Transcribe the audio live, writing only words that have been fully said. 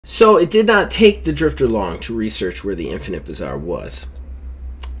So it did not take the Drifter long to research where the Infinite Bazaar was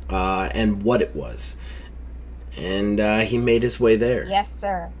and what it was. And he made his way there. Yes,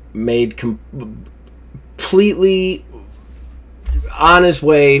 sir. Made completely on his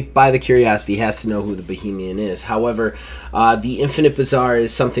way by the curiosity. He has to know who the Bohemian is. However, the Infinite Bazaar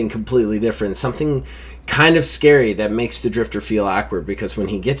is something completely different. Something kind of scary that makes the Drifter feel awkward, because when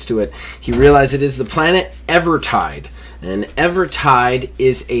he gets to it, he realizes it is the planet Evertide. And Evertide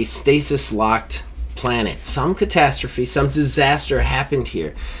is a stasis-locked planet. Some catastrophe, some disaster happened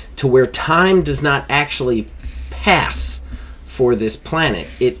here to where time does not actually pass for this planet.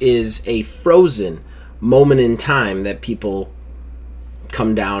 It is a frozen moment in time that people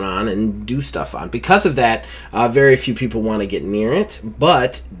come down on and do stuff on. Because of that, very few people want to get near it,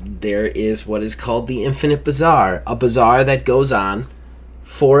 but there is what is called the Infinite Bazaar, a bazaar that goes on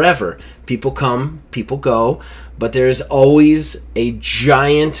forever. People come, people go, but there's always a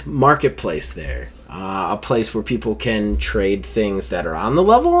giant marketplace there. A place where people can trade things that are on the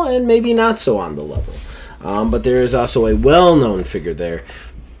level and maybe not so on the level. But there is also a well-known figure there.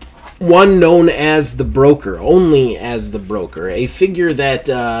 One known as the Broker, only as the Broker. A figure that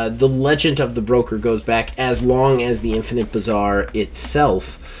the legend of the Broker goes back as long as the Infinite Bazaar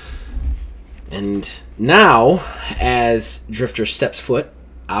itself. And now, as Drifter steps foot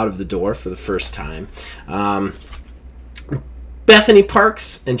out of the door for the first time, Bethany,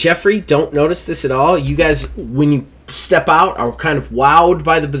 Parks, and Jeffrey don't notice this at all. You guys, when you step out, are kind of wowed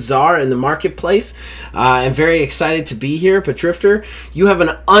by the bazaar and the marketplace, and very excited to be here. But Drifter, you have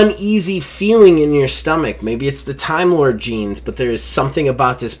an uneasy feeling in your stomach. Maybe it's the Time Lord genes, but there is something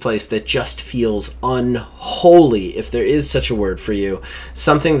about this place that just feels unholy, if there is such a word for you.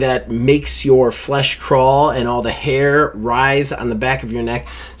 Something that makes your flesh crawl and all the hair rise on the back of your neck.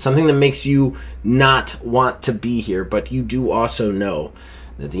 Something that makes you not want to be here. But you do also know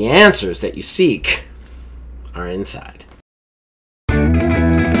that the answers that you seek are inside.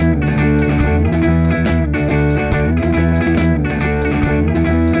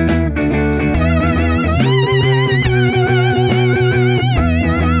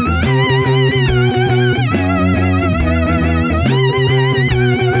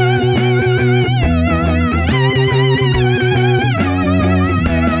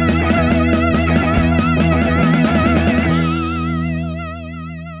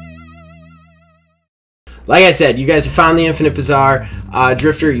 Like I said, you guys have found the Infinite Bazaar.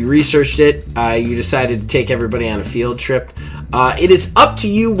 Drifter, you researched it. You decided to take everybody on a field trip. It is up to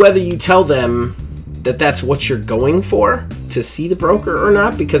you whether you tell them that that's what you're going for, to see the Broker or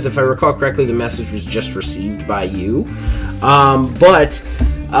not, because if I recall correctly, the message was just received by you.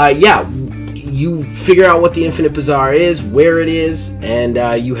 Yeah, you figure out what the Infinite Bazaar is, where it is, and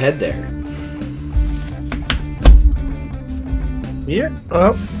you head there. Yeah,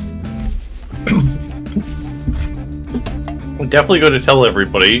 I'm definitely going to tell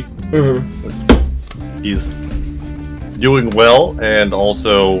everybody he's doing well, and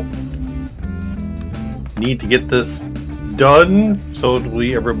also need to get this done so that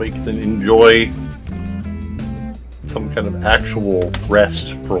everybody can enjoy some kind of actual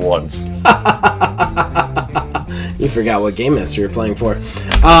rest for once. You forgot what Game Master you're playing for.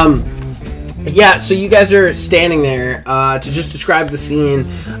 Yeah, so you guys are standing there. To just describe the scene,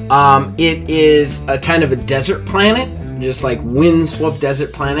 it is a kind of a desert planet, just like windswept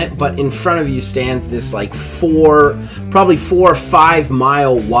desert planet, but in front of you stands this like probably 4 or 5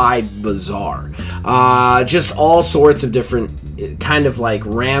 mile wide bazaar. Just all sorts of different kind of like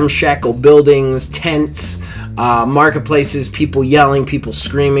ramshackle buildings, tents, marketplaces, people yelling, people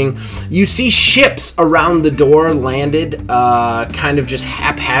screaming. You see ships around the door landed, kind of just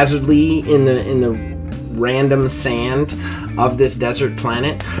haphazardly in the random sand of this desert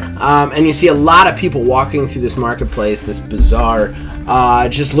planet, and you see a lot of people walking through this marketplace, this bazaar,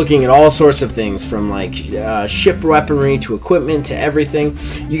 just looking at all sorts of things, from like ship weaponry to equipment to everything.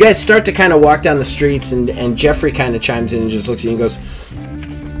 You guys start to kind of walk down the streets, and Jeffrey kind of chimes in and just looks at you and goes,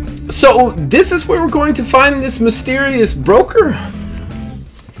 "So this is where we're going to find this mysterious Broker?"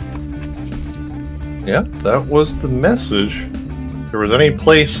 Yeah, that was the message. If there was any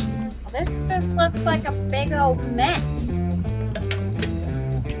place... This just looks like a big old mess.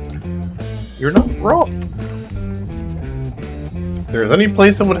 You're not wrong. If there's any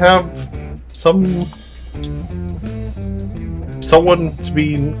place that would have someone to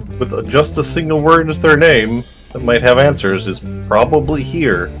be with just a single word as their name that might have answers, is probably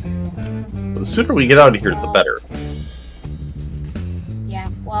here. But the sooner we get out of here, the better. Yeah,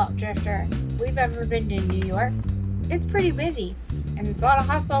 well, Drifter, if we've ever been to New York, it's pretty busy, and it's a lot of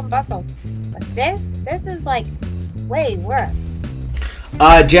hustle and bustle. But this is like way worse.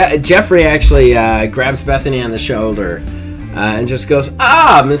 Jeffrey actually grabs Bethany on the shoulder and just goes,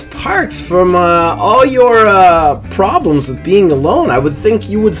 Miss Parks, from all your problems with being alone, I would think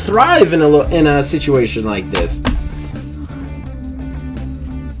you would thrive in a situation like this.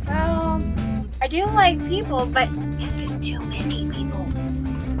 Well, I do like people, but this is too many people.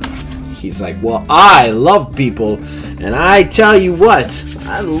 He's like, well, I love people, and I tell you what,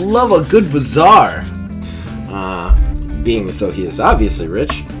 I love a good bazaar. Being as though he is obviously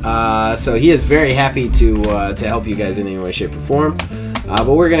rich, so he is very happy to help you guys in any way, shape, or form. But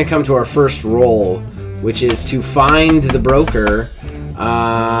we're going to come to our first roll, which is to find the broker,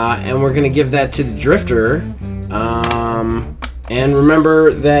 and we're going to give that to the drifter. And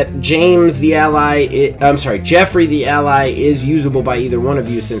remember that Jeffrey the ally is usable by either one of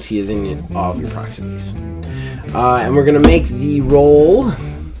you since he is in all of your proximities. And we're going to make the roll.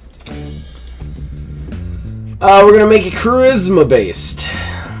 We're going to make it charisma based.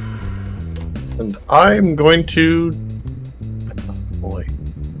 And I'm going to... Boy.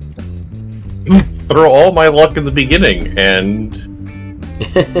 Throw all my luck in the beginning and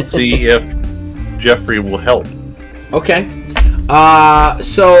see if Jeffrey will help. Okay.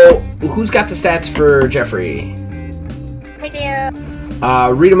 So, who's got the stats for Jeffrey? I do.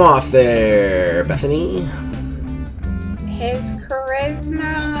 Read them off there, Bethany. His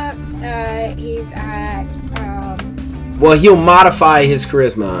charisma, he's at, Well, he'll modify his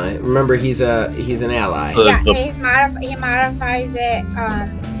charisma. Remember, he's an ally. So yeah, he modifies it,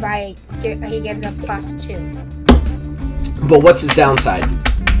 he gives a +2. But what's his downside?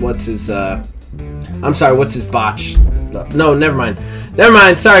 What's his, what's his botch? No, never mind. Never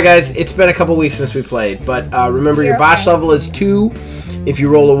mind. Sorry, guys. It's been a couple weeks since we played. But remember, your botch level is 2. If you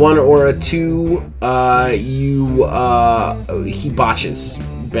roll a 1 or a 2, he botches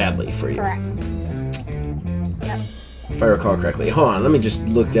badly for you. Correct. Yep. If I recall correctly. Hold on. Let me just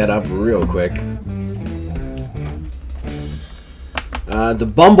look that up real quick. The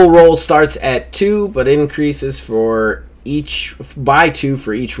Bumble roll starts at 2, but increases by 2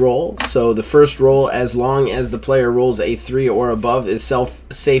 for each roll. So the first roll, as long as the player rolls a 3 or above, is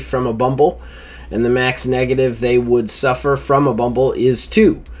safe from a Bumble, and the max negative they would suffer from a Bumble is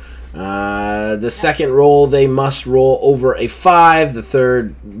 2. The second roll, they must roll over a 5. The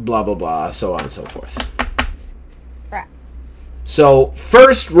third, blah blah blah, so on and so forth. Right. So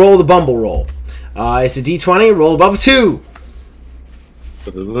first, roll the Bumble roll. It's a D20. Roll above a 2.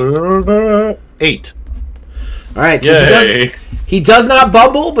 8. All right, so he does not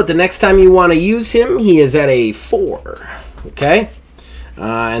bumble, but the next time you want to use him, he is at a 4. Okay?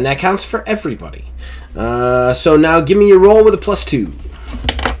 And that counts for everybody. So now give me your roll with a +2.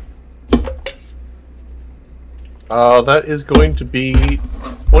 That is going to be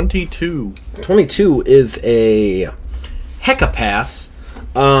 22. 22 is a hecka pass.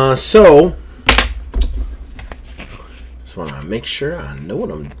 So just want to make sure I know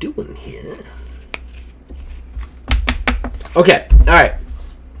what I'm doing here. Okay, alright.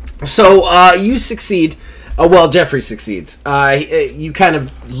 So, you succeed. Well, Jeffrey succeeds. You kind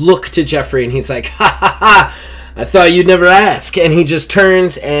of look to Jeffrey, and he's like, ha ha ha, I thought you'd never ask. And he just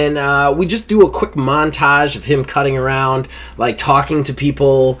turns, and we just do a quick montage of him cutting around, like talking to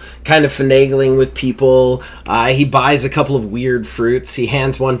people, kind of finagling with people. He buys a couple of weird fruits. He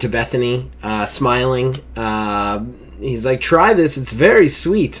hands one to Bethany, smiling. He's like, try this, it's very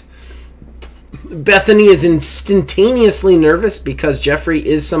sweet. Bethany is instantaneously nervous because Jeffrey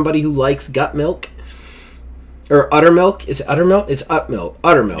is somebody who likes gut milk. Or uttermilk. Is it uttermilk? It's utmilk.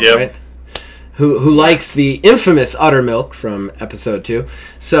 Uttermilk, yep. Right? Who likes the infamous uttermilk from episode 2.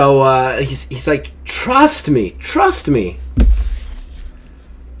 So he's like, trust me.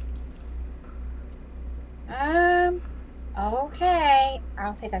 Okay.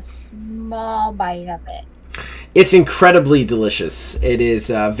 I'll take a small bite of it. It's incredibly delicious. It is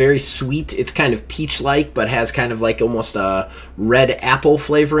very sweet. It's kind of peach-like, but has kind of like almost a red apple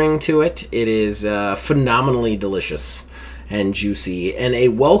flavoring to it. It is phenomenally delicious and juicy, and a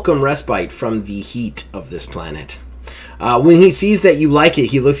welcome respite from the heat of this planet. When he sees that you like it,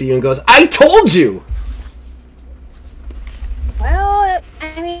 he looks at you and goes, I told you! Well,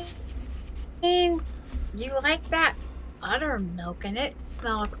 I mean, you like that buttermilk, and it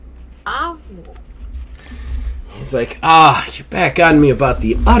smells awful. He's like, you're back on me about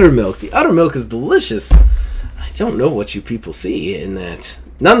the uttermilk. The uttermilk is delicious. I don't know what you people see in that.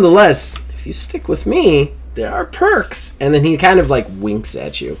 Nonetheless, if you stick with me, there are perks. And then he kind of like winks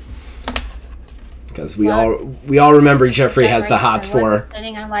at you. Because we all remember Jeffrey has the hots for.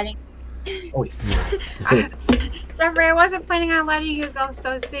 Oh, Jeffrey, I wasn't planning on letting you go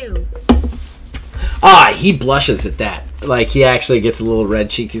so soon. He blushes at that. Like, he actually gets a little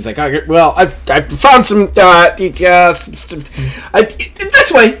red cheeked. He's like, okay, well, I found some this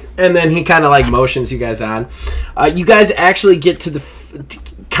way. And then he kind of, like, motions you guys on. You guys actually get to the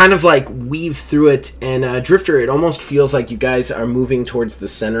kind of, like, weave through it. And, Drifter, it almost feels like you guys are moving towards the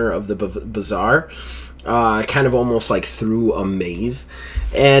center of the bazaar. Kind of almost like through a maze.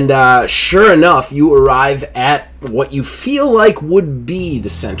 And sure enough, you arrive at what you feel like would be the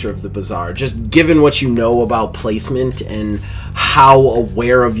center of the bazaar, just given what you know about placement and how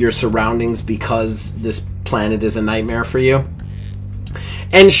aware of your surroundings because this planet is a nightmare for you.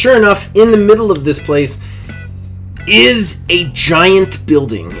 And sure enough, in the middle of this place is a giant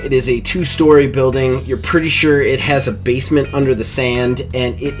building. It is a 2-story building. You're pretty sure it has a basement under the sand,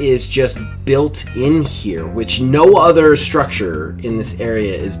 and it is just built in here, which no other structure in this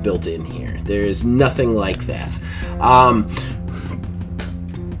area is built in here. There is nothing like that.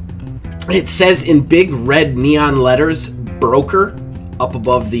 It says in big red neon letters, broker, up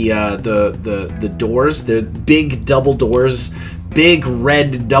above the doors. They're big double doors, big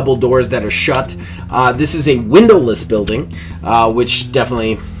red double doors that are shut. This is a windowless building, which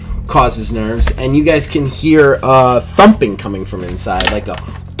definitely causes nerves. And you guys can hear thumping coming from inside, like a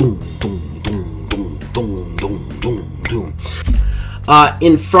doom, doom, doom, doom, doom, doom, doom, doom.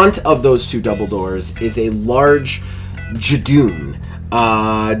 In front of those 2 double doors is a large Jadoon,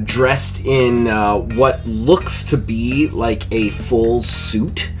 dressed in what looks to be like a full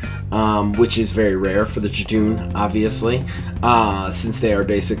suit. Which is very rare for the Jadoon, obviously, since they are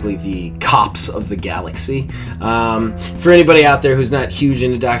basically the cops of the galaxy. For anybody out there who's not huge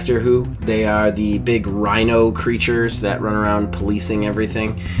into Doctor Who, they are the big rhino creatures that run around policing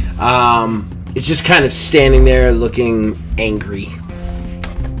everything. It's just kind of standing there looking angry.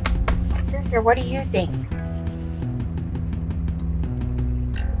 What do you think?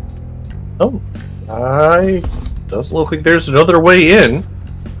 Oh, doesn't look like there's another way in.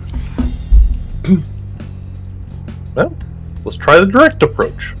 Well, let's try the direct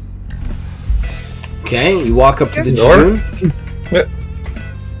approach. Okay, you walk up to the Jadoon.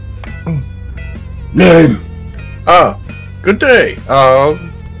 Name. Good day.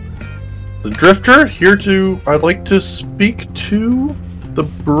 The Drifter here I'd like to speak to the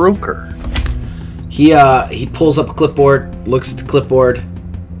broker. He pulls up a clipboard, looks at the clipboard,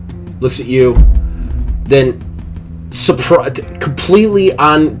 looks at you, then completely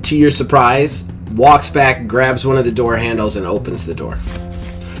on to your surprise, walks back, grabs one of the door handles, and opens the door.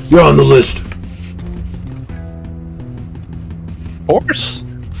 You're on the list. Of course.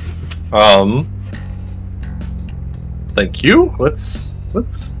 Thank you. Let's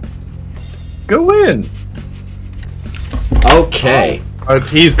go in. Okay.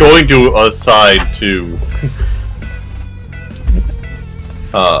 He's going to aside to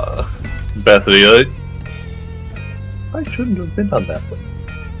Bethany. I shouldn't have been on that one.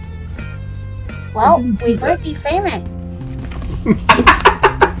 Well, we might be famous.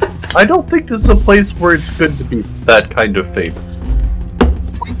 I don't think this is a place where it's good to be that kind of famous.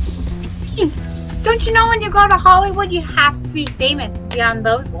 Don't you know when you go to Hollywood, you have to be famous to be on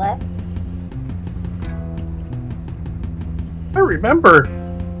those lists? I remember.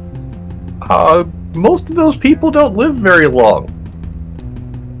 Most of those people don't live very long.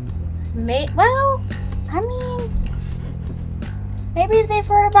 Well, I mean, maybe they've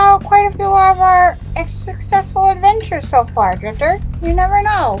heard about quite a few of our successful adventures so far, Drifter. You never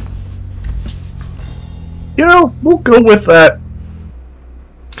know. You know, we'll go with that.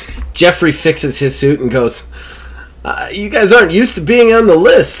 Jeffrey fixes his suit and goes, you guys aren't used to being on the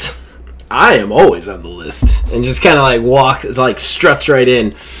list. I am always on the list. And just kind of like struts right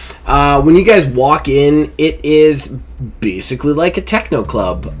in. When you guys walk in, it is basically like a techno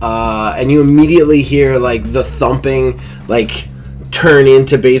club. And you immediately hear like the thumping, like turn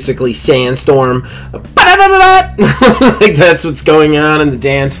into basically sandstorm. Like that's what's going on the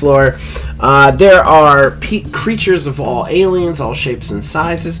dance floor. There are creatures of all aliens, all shapes and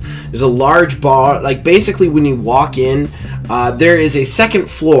sizes. There's a large bar. Like basically when you walk in, there is a second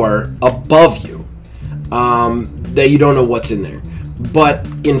floor above you that you don't know what's in there. But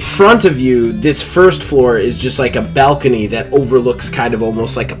in front of you, this first floor is just like a balcony that overlooks kind of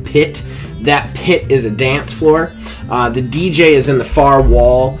almost like a pit. That pit is a dance floor. The DJ is in the far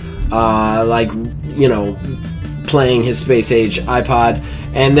wall, playing his space age iPod.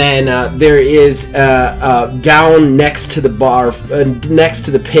 And then there is down next to the bar, next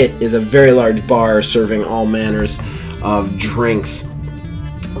to the pit, is a very large bar serving all manners of drinks.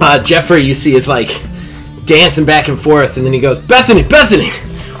 Jeffrey, you see, is like dancing back and forth, and then he goes, Bethany,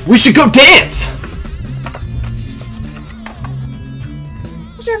 we should go dance.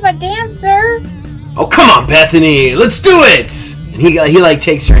 Much of a dancer. Oh, come on, Bethany, let's do it! And he like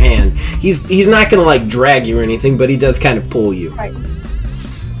takes your hand. He's not gonna like drag you or anything, but he does kind of pull you. Right.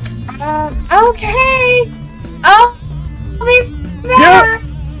 Okay. I'll be back.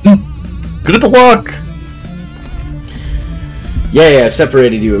 Yeah. Good luck. Yeah, I've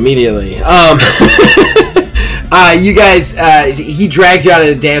separated you immediately. You guys, he drags you out of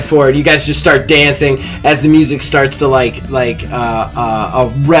the dance floor, and you guys just start dancing as the music starts to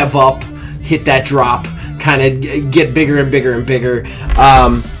rev up, hit that drop, kind of get bigger and bigger and bigger.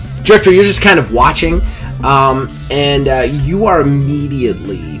 Drifter, you're just kind of watching, and you are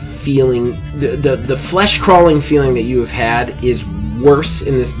immediately feeling the flesh crawling feeling that you have had is worse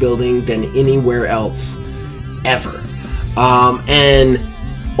in this building than anywhere else ever. And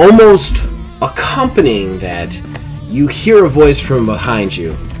almost accompanying that, you hear a voice from behind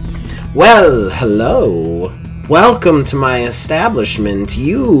you. Well, hello. Welcome to my establishment.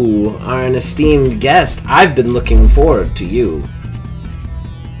 You are an esteemed guest. I've been looking forward to you.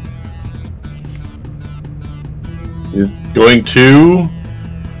 Is going to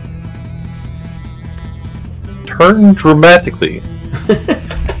turn dramatically.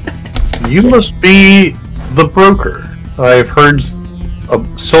 You must be the broker I've heard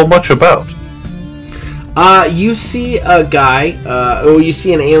so much about. You see a guy, you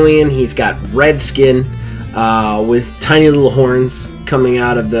see an alien. He's got red skin, with tiny little horns coming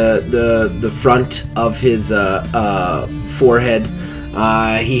out of the front of his forehead.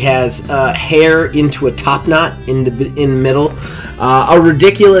 He has hair into a top knot in the middle. A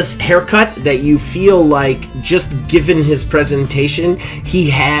ridiculous haircut that you feel like, just given his presentation, he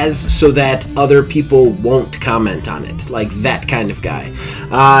has so that other people won't comment on it. Like that kind of guy.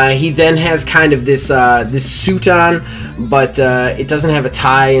 He then has kind of this suit on, but it doesn't have a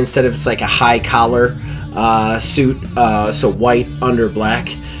tie. Instead of, it's like a high collar suit, so white under black.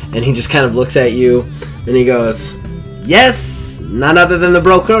 And he just kind of looks at you and he goes, "Yes, none other than the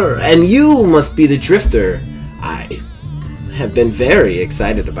broker, and you must be the drifter. I have been very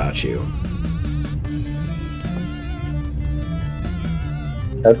excited about you."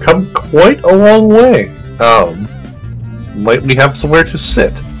 I've come quite a long way. Might we have somewhere to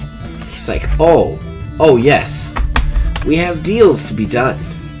sit? He's like, oh yes. We have deals to be done.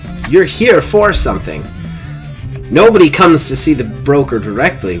 You're here for something. Nobody comes to see the broker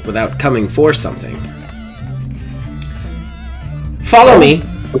directly without coming for something. Follow me.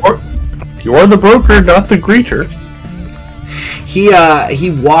 You're the broker, not the greeter. He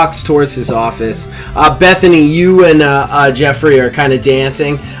walks towards his office. Bethany, you and Jeffrey are kind of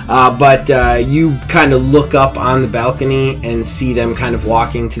dancing, but you kind of look up on the balcony and see them kind of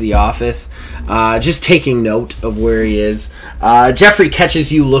walking to the office, just taking note of where he is. Jeffrey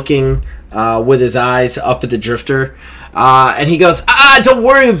catches you looking with his eyes up at the drifter, and he goes, don't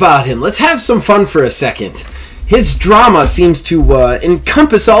worry about him. Let's have some fun for a second. His drama seems to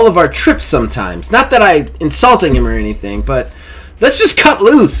encompass all of our trips sometimes. Not that I'm insulting him or anything, but let's just cut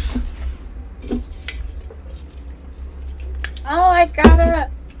loose. Oh, I gotta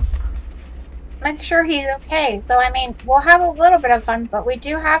make sure he's okay. So, I mean, we'll have a little bit of fun, but we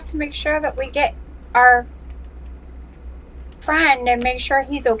do have to make sure that we get our friend and make sure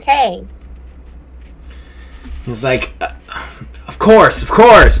he's okay. He's like, of course,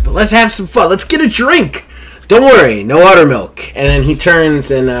 but let's have some fun. Let's get a drink. Don't worry, no buttermilk. And then he turns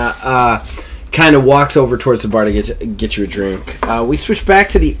and kind of walks over towards the bar to get you a drink. We switch back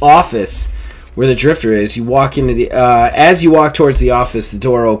to the office where the drifter is. You walk into the as you walk towards the office, the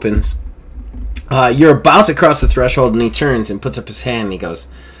door opens. You're about to cross the threshold, and he turns and puts up his hand. And he goes,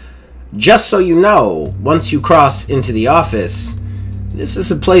 "Just so you know, once you cross into the office, this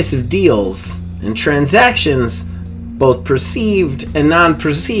is a place of deals and transactions, both perceived and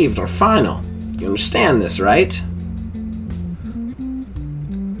non-perceived, are final. You understand this, right?"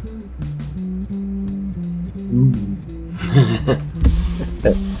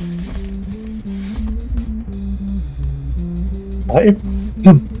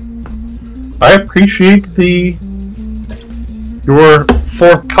 I appreciate your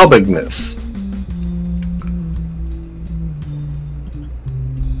forthcomingness.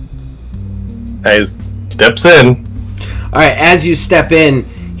 As steps in. Alright, as you step in,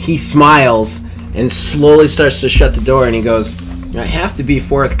 he smiles and slowly starts to shut the door, and he goes, "I have to be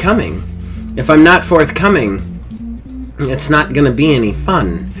forthcoming. If I'm not forthcoming, it's not going to be any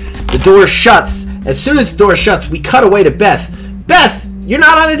fun." The door shuts. As soon as the door shuts, we cut away to Beth. Beth, you're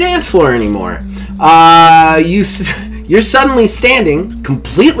not on the dance floor anymore. You're suddenly standing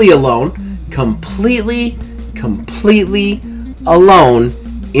completely alone, completely alone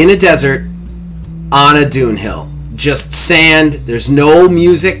in a desert on a dune hill. Just sand. There's no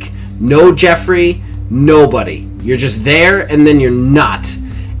music, No Jeffrey, nobody. You're just there, and then you're not.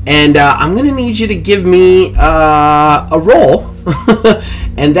 And I'm going to need you to give me a roll.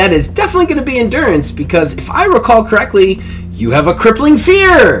 And that is definitely going to be endurance, because if I recall correctly, you have a crippling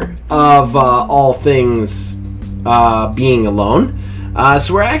fear of all things being alone.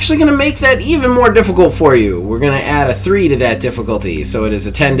 So we're actually going to make that even more difficult for you. We're going to add a 3 to that difficulty, so it is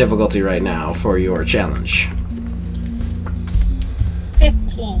a 10 difficulty right now for your challenge.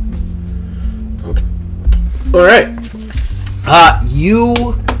 15. Okay. All right.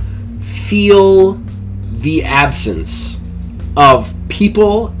 You feel the absence of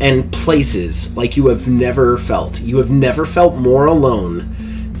people and places like you have never felt. You have never felt more alone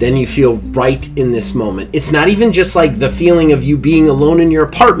than you feel right in this moment. It's not even just like the feeling of you being alone in your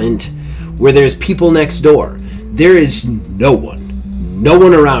apartment where there's people next door. There is no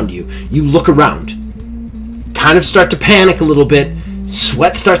one around you. You look around, kind of start to panic a little bit,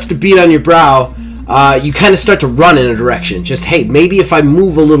 sweat starts to bead on your brow. You kind of start to run in a direction. Just, hey, maybe if I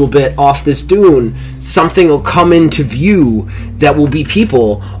move a little bit off this dune, something will come into view that will be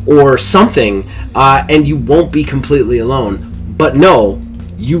people or something, and you won't be completely alone. But no,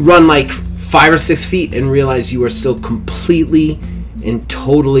 you run like 5 or 6 feet and realize you are still completely and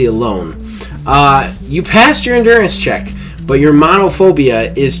totally alone. You passed your endurance check, but your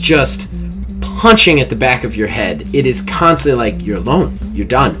monophobia is just punching at the back of your head. It is constantly like, you're alone. You're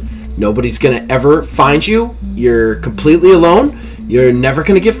done. Nobody's going to ever find you. You're completely alone. You're never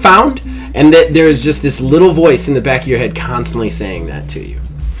going to get found. And that there's just this little voice in the back of your head constantly saying that to you.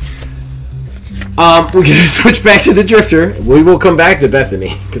 We're going to switch back to the Drifter. We will come back to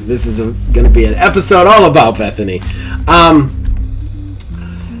Bethany, because this is going to be an episode all about Bethany.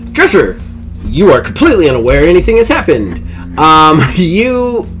 Drifter, you are completely unaware anything has happened.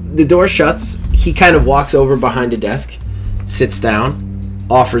 The door shuts. He kind of walks over behind a desk, sits down,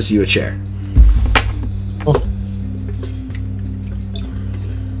 offers you a chair.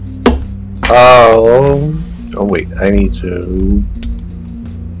 Oh wait, I need to...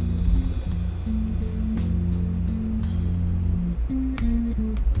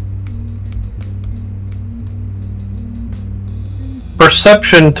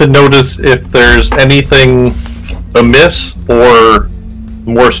 Perception to notice if there's anything amiss, or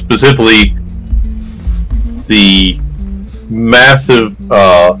more specifically, the massive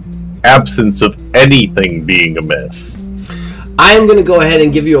absence of anything being amiss. I am going to go ahead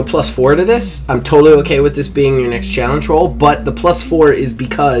and give you a +4 to this. I'm totally okay with this being your next challenge roll, but the +4 is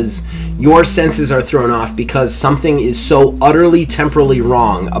because your senses are thrown off because something is so utterly temporally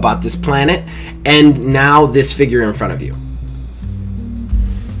wrong about this planet and now this figure in front of you.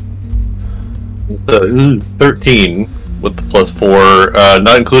 13 with the +4,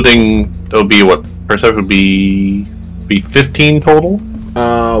 not including, it would be what, perception would be 15 total?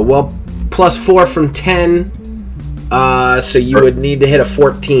 Well, +4 from 10, so you would need to hit a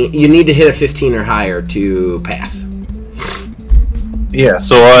 14. You need to hit a 15 or higher to pass. Yeah,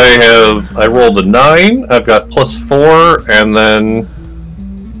 so I rolled a 9, I've got +4, and then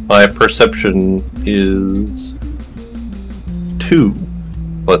my perception is 2.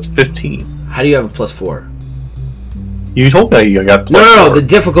 Well, that's 15. How do you have a +4? You told me I got +4. No, the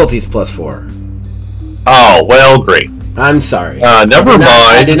difficulty's +4. Oh, well, great. I'm sorry. Never mind.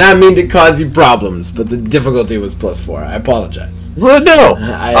 I did not mean to cause you problems, but the difficulty was +4. I apologize. Well, no.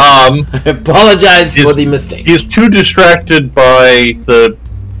 I apologize for the mistake. He's too distracted by the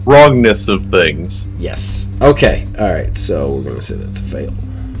wrongness of things. Yes. Okay. All right. So we're gonna say that's a fail.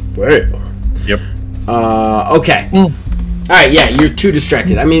 Fail. Yep. Okay. All right. Yeah, you're too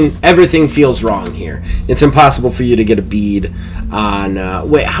distracted. I mean, everything feels wrong here. It's impossible for you to get a bead on.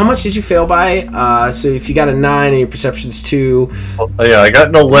 Wait, how much did you fail by? So if you got a 9 and your perception's 2. Yeah, I got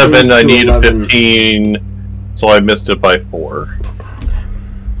an 11. I need 11. a 15, so I missed it by 4.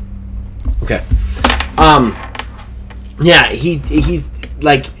 Okay. Yeah, he's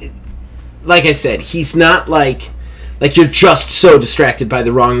like I said, he's not like you're just so distracted by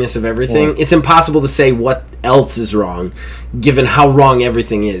the wrongness of everything. Yeah. It's impossible to say what else is wrong, given how wrong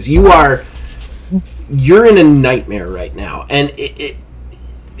everything is. You're in a nightmare right now, and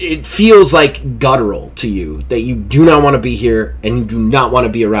it feels like guttural to you that you do not want to be here and you do not want to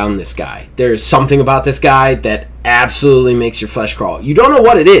be around this guy. There's something about this guy that absolutely makes your flesh crawl. You don't know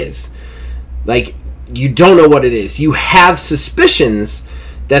what it is. Like, you don't know what it is. You have suspicions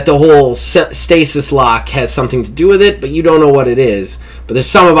that the whole stasis lock has something to do with it, but you don't know what it is. But there's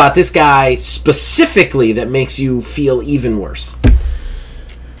something about this guy specifically that makes you feel even worse.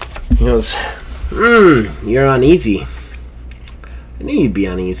 He goes, you're uneasy. I knew you'd be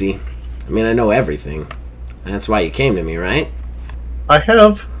uneasy. I mean, I know everything. That's why you came to me, right? I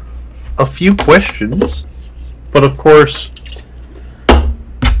have a few questions, but of course,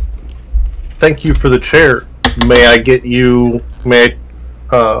 thank you for the chair. May I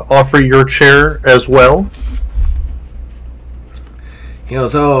offer your chair as well? He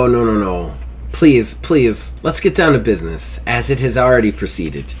goes, oh, no. Please, let's get down to business, as it has already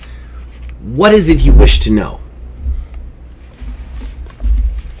proceeded. What is it you wish to know?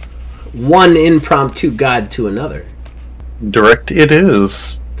 One impromptu god to another. Direct it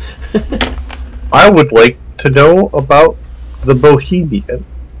is. I would like to know about the Bohemian.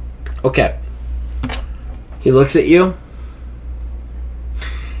 Okay. He looks at you.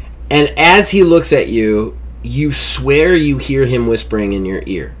 And as he looks at you, you swear you hear him whispering in your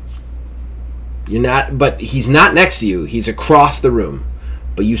ear. But he's not next to you. He's across the room.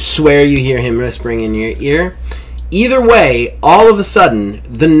 But you swear you hear him whispering in your ear. Either way, all of a sudden,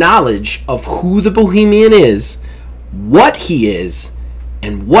 the knowledge of who the Bohemian is, what he is,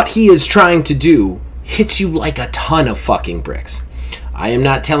 and what he is trying to do hits you like a ton of fucking bricks. I am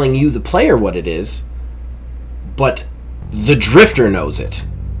not telling you, the player, what it is, but the Drifter knows it.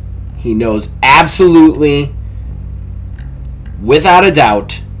 He knows absolutely, without a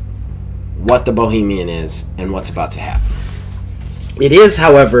doubt, what the Bohemian is and what's about to happen. It is,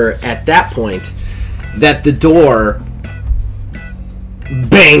 however, at that point that the door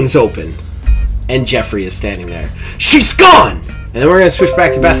bangs open and Jeffrey is standing there. She's gone! And then we're going to switch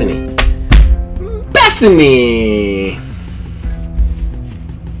back to Bethany. Bethany!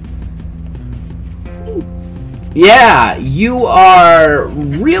 Yeah, you are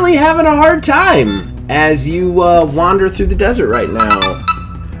really having a hard time as you wander through the desert right now.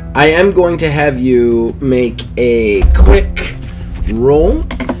 I am going to have you make a quick roll.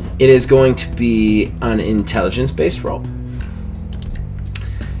 It is going to be an intelligence-based roll.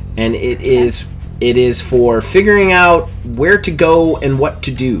 And it is for figuring out where to go and what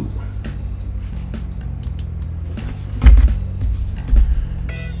to do.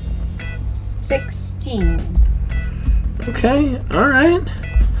 Okay, alright.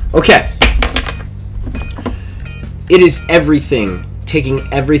 Okay. It is everything, taking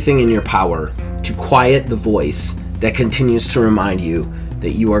everything in your power to quiet the voice that continues to remind you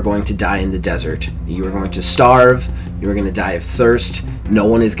that you are going to die in the desert. You are going to starve. You are going to die of thirst. No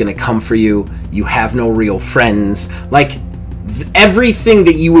one is going to come for you. You have no real friends. Like, everything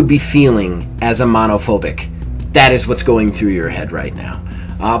that you would be feeling as a monophobic, that is what's going through your head right now.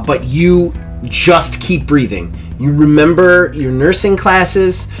 But you just keep breathing. You remember your nursing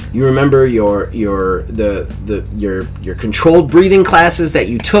classes. You remember your controlled breathing classes that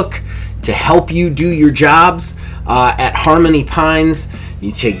you took to help you do your jobs at Harmony Pines.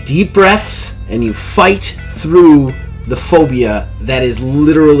 You take deep breaths and you fight through the phobia that is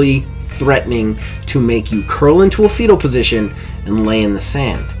literally threatening to make you curl into a fetal position and lay in the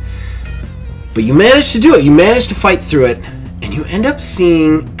sand. But you manage to do it. You manage to fight through it, and you end up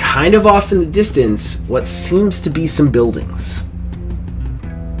seeing, kind of off in the distance, what seems to be some buildings.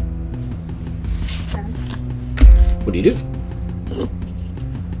 What do you do?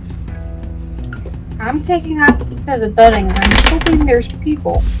 I'm taking off to the building. I'm hoping there's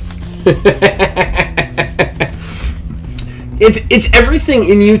people. It's everything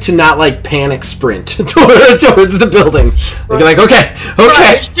in you to not like panic sprint towards the buildings. You're like, okay.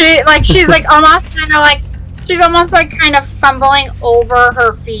 Right. She's almost kind of fumbling over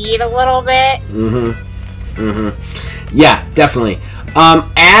her feet a little bit. Yeah, definitely.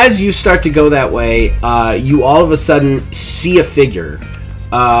 As you start to go that way, you all of a sudden see a figure.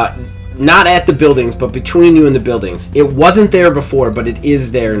 Not at the buildings, but between you and the buildings. It wasn't there before, but it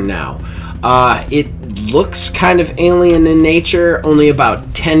is there now. It looks kind of alien in nature, only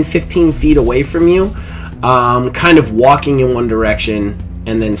about 10-15 feet away from you. Kind of walking in one direction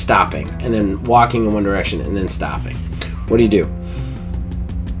and then stopping. And then walking in one direction and then stopping. What do you do?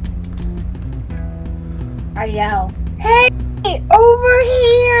 I yell, "Hey, over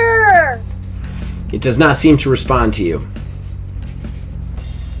here!" It does not seem to respond to you.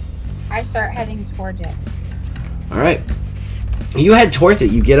 I start heading towards it. Alright. You head towards it.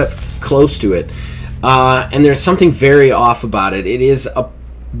 You get up close to it. And there's something very off about it.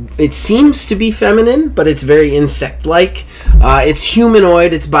 It seems to be feminine, but it's very insect-like. It's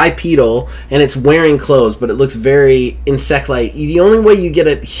humanoid, it's bipedal, and it's wearing clothes, but it looks very insect-like. The only way you get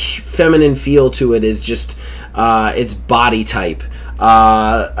a feminine feel to it is just its body type.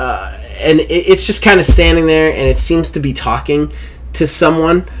 And it's just kind of standing there, and it seems to be talking to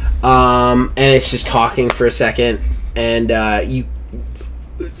someone. And it's just talking for a second, and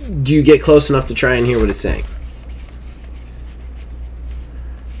do you get close enough to try and hear what it's saying?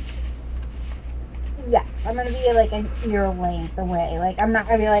 Yeah, I'm gonna be be like an ear length away. Like, I'm not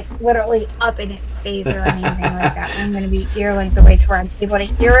gonna be like literally up in its face or anything like that. I'm gonna be ear length away to where I'm able to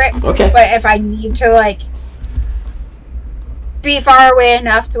hear it. Okay. But if I need to like be far away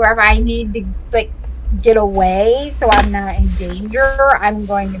enough to where if I need to like get away so I'm not in danger, I'm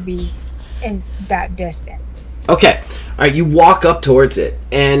going to be in that distance. Okay. All right, you walk up towards it,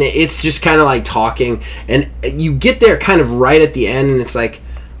 and it's just kind of like talking, and you get there kind of right at the end, and it's like,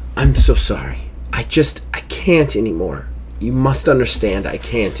 I'm so sorry. I can't anymore. You must understand I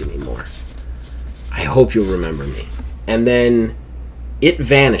can't anymore. I hope you'll remember me. And then it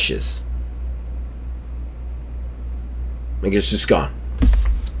vanishes. Like it's just gone.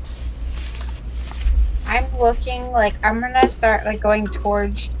 I'm looking like I'm gonna start like going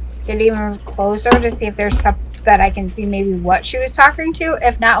towards getting even closer to see if there's something that I can see maybe what she was talking to.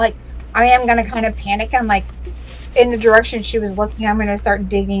 If not, like I am gonna kind of panic and like in the direction she was looking, I'm gonna start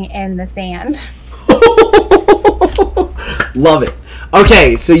digging in the sand. Love it.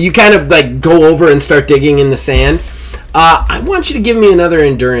 Okay, so you kind of like go over and start digging in the sand. I want you to give me another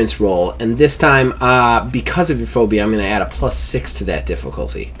endurance roll, and this time, because of your phobia, I'm going to add a +6 to that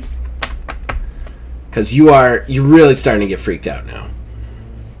difficulty. Because you're really starting to get freaked out now.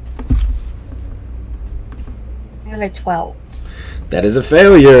 I have a 12. That is a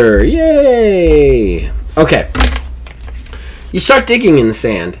failure. Yay! Okay. You start digging in the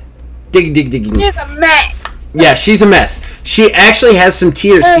sand. Digging. She's a mess. Yeah, she's a mess. She actually has some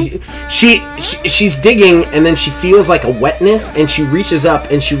tears. She's digging, and then she feels like a wetness, and she reaches up,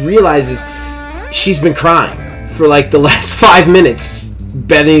 and she realizes she's been crying for like the last 5 minutes.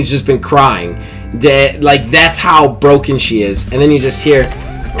 Bethany's just been crying. Like, that's how broken she is. And then you just hear,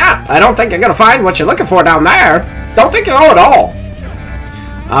 I don't think you're going to find what you're looking for down there. Don't think you know at all.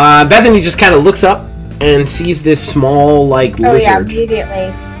 Bethany just kind of looks up and sees this small, like, lizard. Oh, yeah,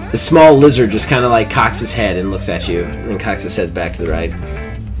 immediately. The small lizard just kind of like cocks his head and looks at you, and then cocks his head back to the right.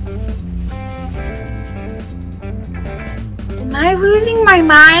 Am I losing my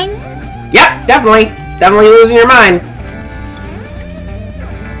mind? Yep, definitely losing your mind.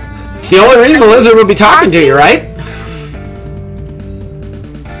 It's the only reason the lizard would be talking to you, right?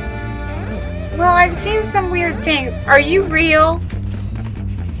 Well, I've seen some weird things. Are you real?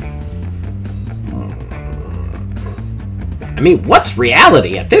 I mean, what's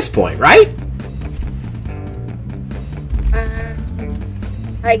reality at this point, right?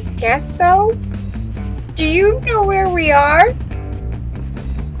 I guess so. Do you know where we are?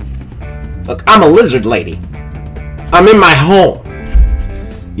 Look, I'm a lizard lady. I'm in my home.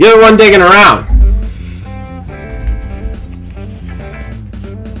 You're the one digging around.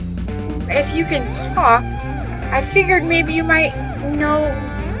 If you can talk, I figured maybe you might know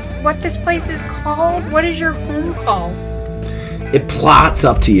what this place is called. What is your home called? It plots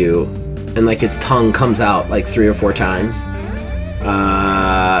up to you, and like its tongue comes out like 3 or 4 times.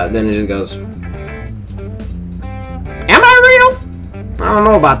 Then it just goes, am I real? I don't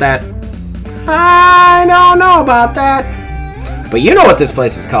know about that. I don't know about that. But you know what this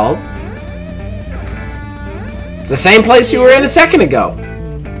place is called. It's the same place you were in a second ago.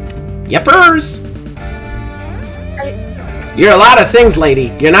 Yepers. You're a lot of things, lady.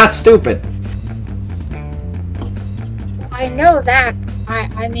 You're not stupid. I know that.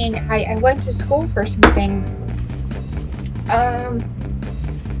 I mean, I went to school for some things.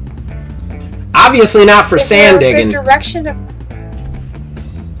 Obviously not for sand digging. Direction of...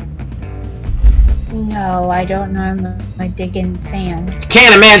 No, I don't know. I'm like digging sand.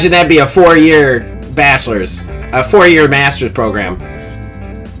 Can't imagine that'd be a 4-year bachelor's, a 4-year master's program.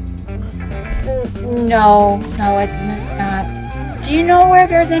 No, it's not. Do you know where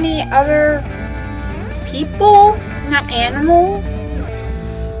there's any other people? Not animals?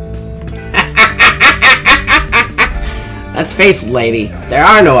 Let's face it, lady. There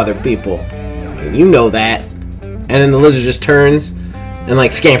are no other people. And you know that. And then the lizard just turns and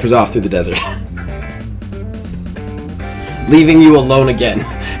like scampers off through the desert. Leaving you alone again.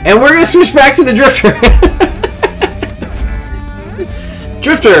 And we're gonna switch back to the Drifter.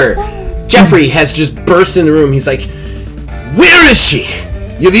 Drifter! Jeffrey has just burst in the room. He's like, where is she?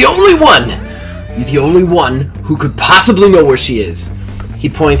 You're the only one! You're the only one who could possibly know where she is. He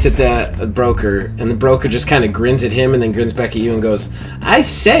points at the broker, and the broker just kind of grins at him and then grins back at you and goes, I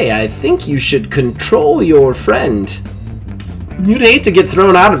say, I think you should control your friend. You'd hate to get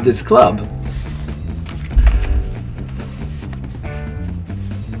thrown out of this club.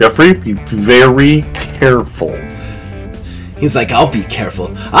 Jeffrey, be very careful. He's like, I'll be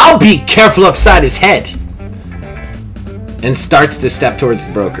careful. I'll be careful upside his head. And starts to step towards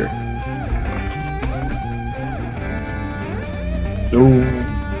the broker.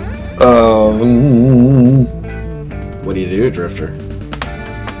 What do you do, Drifter?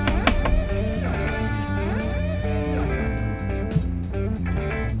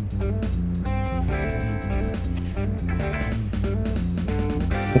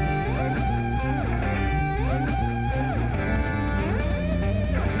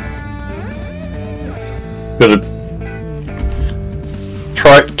 Gonna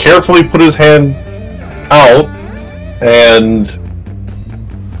try carefully put his hand out and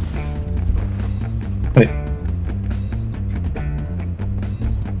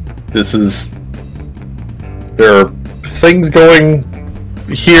there are things going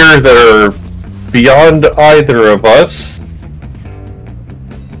here that are beyond either of us.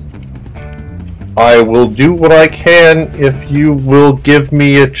 I will do what I can if you will give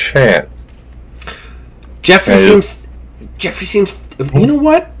me a chance. Jeffrey seems. You know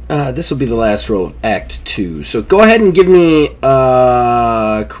what? This will be the last roll of Act 2. So go ahead and give me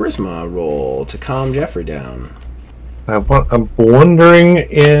a charisma roll to calm Jeffrey down. I'm wondering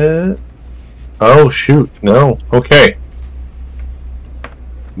if... Oh, shoot. No. Okay.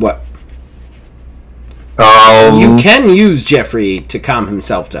 What? You can use Jeffrey to calm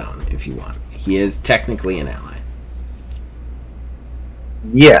himself down if you want. He is technically an ally.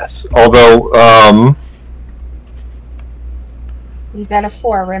 Yes. Although, You got a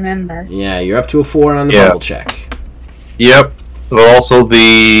 4, remember. Yeah, you're up to a 4 on the bubble check. Yep. But also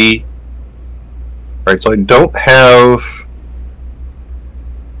the... Alright, so I don't have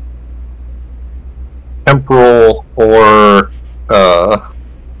temporal or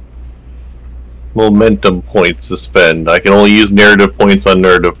momentum points to spend. I can only use narrative points on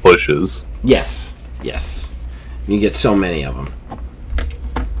narrative pushes. Yes. Yes. You get so many of them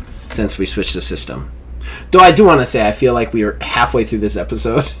since we switched the system. Though I do want to say, I feel like we are halfway through this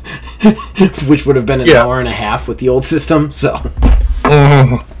episode, which would have been an hour and a half with the old system, so...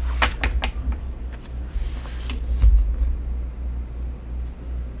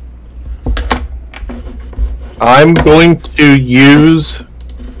 I'm going to use...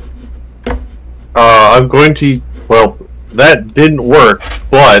 Well, that didn't work,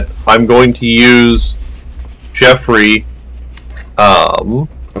 but I'm going to use Jeffrey...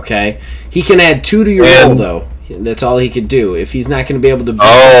 Okay. He can add 2 to your roll, though. That's all he could do. If he's not going to be able to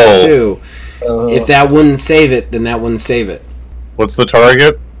beat 2, if that wouldn't save it, then that wouldn't save it. What's the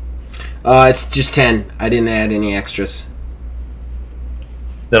target? It's just 10. I didn't add any extras.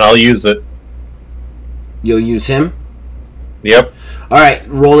 Then I'll use it. You'll use him? Yep. Alright,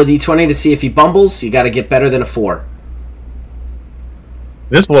 roll a d20 to see if he bumbles. You got to get better than a 4.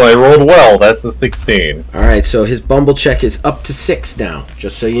 This one I rolled well. That's a 16. Alright, so his bumble check is up to 6 now,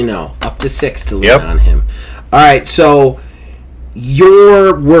 just so you know. Up to 6 to lean on him. Alright, so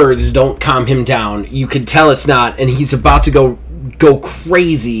your words don't calm him down. You can tell it's not, and he's about to go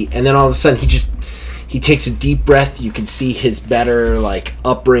crazy, and then all of a sudden he takes a deep breath. You can see his better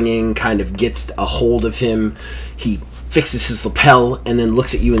upbringing kind of gets a hold of him. He fixes his lapel and then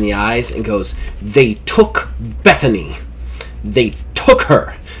looks at you in the eyes and goes, "They took Bethany. They took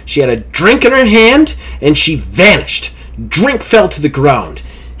her. She had a drink in her hand and she vanished. Drink fell to the ground.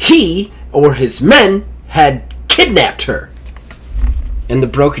 He or his men had kidnapped her." And the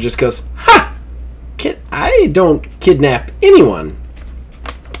broker just goes, "Ha! I don't kidnap anyone.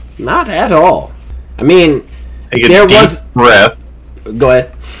 Not at all." I mean, there was breath. Go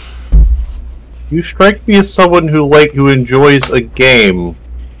ahead. You strike me as someone who enjoys a game.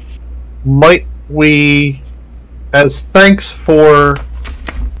 Might we, as thanks for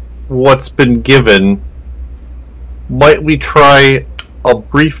what's been given, might we try a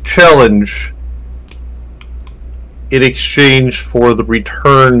brief challenge in exchange for the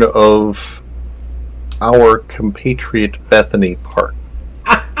return of our compatriot Bethany Park?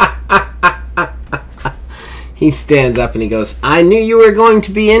 He stands up and he goes, "I knew you were going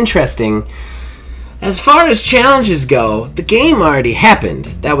to be interesting. As far as challenges go, the game already happened.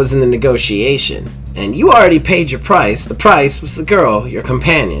 That was in the negotiation. And you already paid your price. The price was the girl, your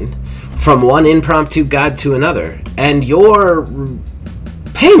companion, from one impromptu god to another. And your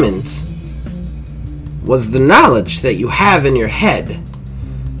payment was the knowledge that you have in your head."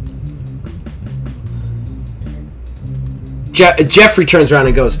 Jeffrey turns around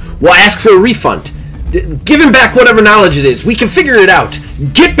and goes, "Well, ask for a refund. Give him back whatever knowledge it is. We can figure it out.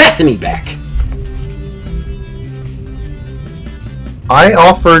 Get Bethany back." I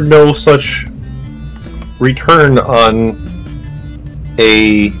offer no such return on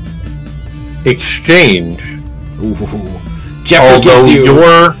a exchange. Ooh. Jeffrey gives you...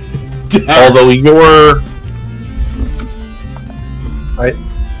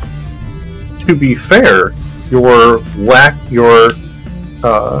 To be fair, your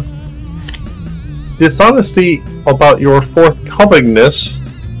dishonesty about your forthcomingness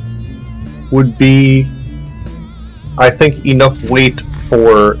would be, I think, enough weight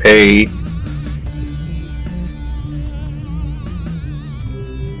for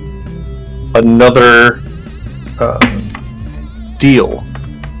another deal.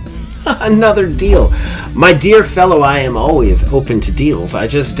 Another deal. My dear fellow, I am always open to deals. I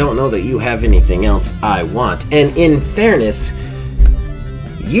just don't know that you have anything else I want. And in fairness,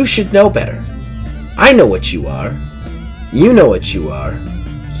 you should know better. I know what you are. You know what you are.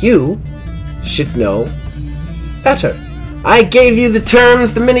 You should know better. I gave you the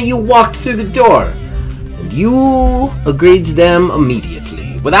terms the minute you walked through the door, and you agreed to them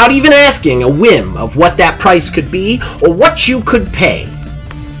immediately, without even asking a whim of what that price could be or what you could pay.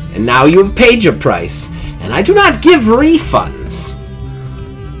 And now you have paid your price, and I do not give refunds.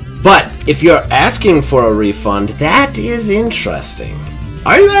 But if you're asking for a refund, that is interesting.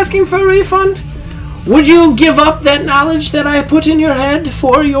 Are you asking for a refund? Would you give up that knowledge that I put in your head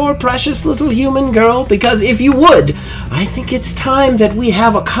for your precious little human girl? Because if you would, I think it's time that we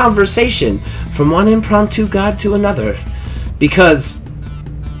have a conversation from one impromptu god to another. Because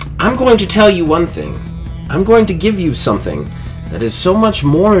I'm going to tell you one thing. I'm going to give you something that is so much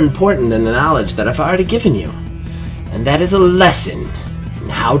more important than the knowledge that I've already given you. And that is a lesson in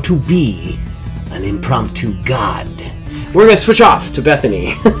how to be an impromptu god. We're going to switch off to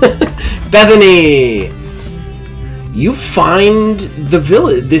Bethany. Bethany! You find the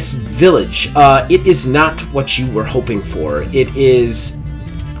village. This village. It is not what you were hoping for. It is...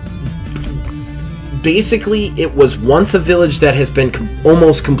 Basically, it was once a village that has been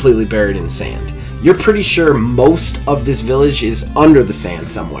almost completely buried in sand. You're pretty sure most of this village is under the sand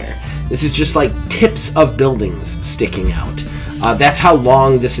somewhere. This is just like tips of buildings sticking out. That's how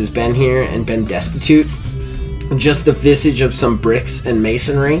long this has been here and been destitute. Just the visage of some bricks and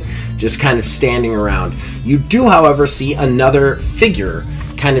masonry just kind of standing around. You do, however, see another figure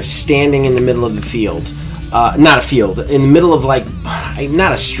kind of standing in the middle of the field. Not a field, in the middle of, like,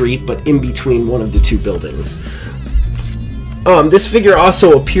 not a street, but in between one of the two buildings. This figure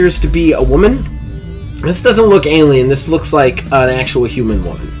also appears to be a woman. This doesn't look alien. This looks like an actual human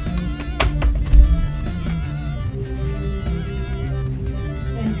woman.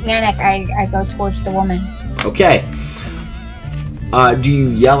 In panic, I go towards the woman. Okay. Do you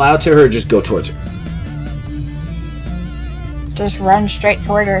yell out to her or just go towards her? Just run straight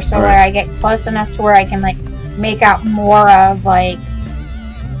toward her so All where right. I get close enough to where I can, like, make out more of, like,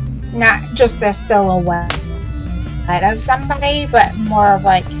 not just a silhouette of somebody, but more of,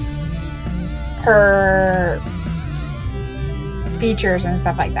 like, her features and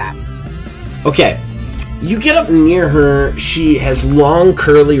stuff like that. Okay. You get up near her. She has long,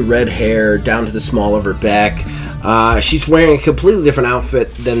 curly red hair down to the small of her back. She's wearing a completely different outfit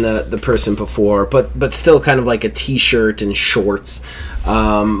than the person before, but still kind of like a t-shirt and shorts.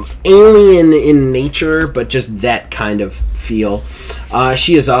 Alien in nature, but just that kind of feel.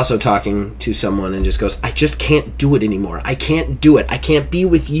 She is also talking to someone and just goes, I just can't do it anymore. I can't do it. I can't be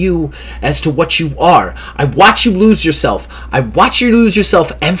with you as to what you are. I watch you lose yourself. I watch you lose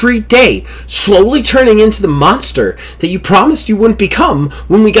yourself every day, slowly turning into the monster that you promised you wouldn't become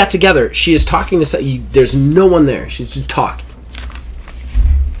when we got together. She is talking to there's no one there. She's just talking.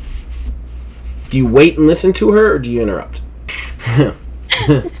 Do you wait and listen to her, or do you interrupt?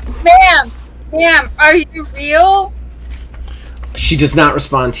 Ma'am, are you real? She does not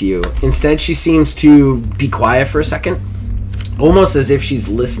respond to you. Instead, she seems to be quiet for a second, almost as if she's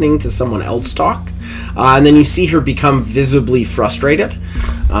listening to someone else talk. And then you see her become visibly frustrated.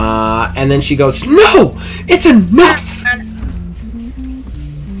 And then she goes, no! It's enough!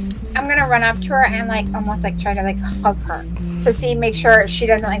 I'm gonna run up to her and, like, almost, like, try to, like, hug her to make sure she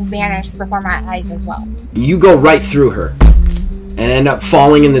doesn't, like, vanish before my eyes as well. You go right through her and end up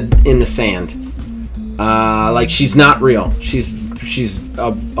falling in the sand. Like she's not real. She's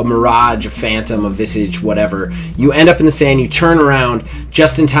a mirage, a phantom, a visage, whatever. You end up in the sand. You turn around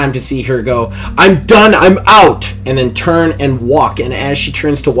just in time to see her go, I'm done, I'm out, and then turn and walk. And as she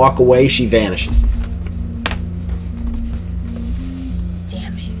turns to walk away, she vanishes.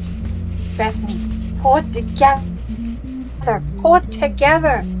 Damn it. Bethany, pull it together. Pull it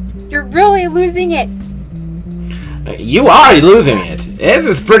together. You're really losing it. You are losing it. This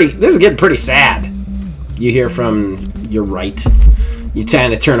is getting pretty sad. You hear from your right. You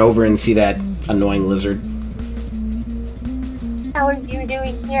kind of turn over and see that annoying lizard. How are you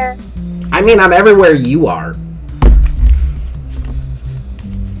doing here? I mean, I'm everywhere you are.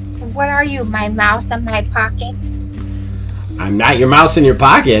 What are you, my mouse in my pocket? I'm not your mouse in your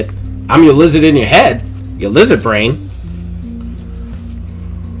pocket. I'm your lizard in your head. Your lizard brain.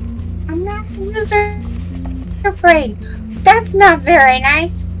 I'm not a lizard. afraid. That's not very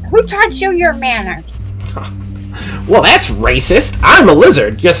nice. Who taught you your manners? Well, that's racist. I'm a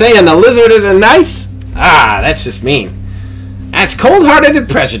lizard. You're saying a lizard isn't nice? Ah, that's just mean. That's cold-hearted and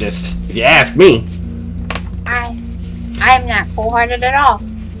prejudiced, if you ask me. I'm not cold-hearted at all.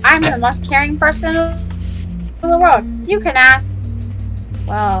 I'm the most caring person in the world. You can ask.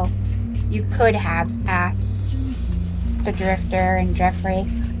 Well, you could have asked the Drifter and Jeffrey.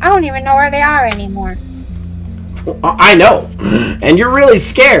 I don't even know where they are anymore. I know. And you're really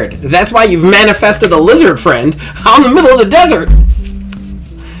scared. That's why you've manifested a lizard friend out in the middle of the desert.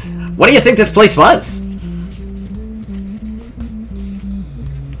 What do you think this place was?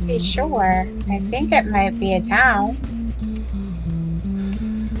 Be sure. I think it might be a town.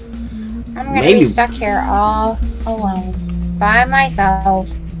 I'm gonna be stuck here all alone. By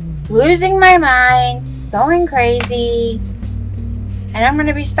myself. Losing my mind. Going crazy. And I'm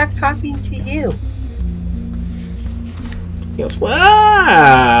gonna be stuck talking to you. He goes,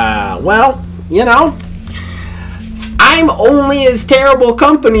 well, you know, I'm only as terrible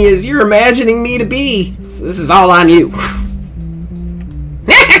company as you're imagining me to be. So this is all on you.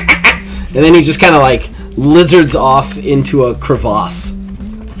 And then he just kind of like lizards off into a crevasse.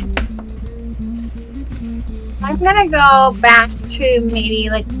 I'm gonna go back to maybe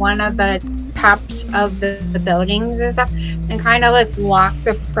like one of the tops of the buildings and stuff and kind of like walk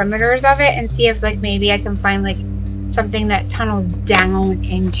the perimeters of it and see if like maybe I can find like something that tunnels down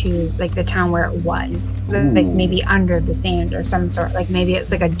into like the town where it was. Like maybe under the sand or some sort. Like maybe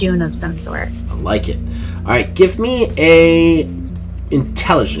it's like a dune of some sort. I like it. Alright, give me a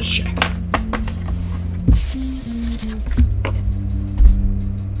intelligence check.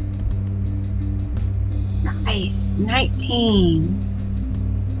 Nice. 19.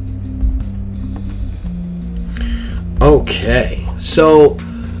 Okay, so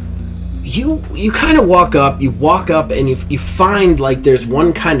you kind of walk up and you find like there's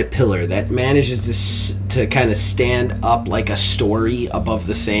one kind of pillar that manages to kind of stand up like a story above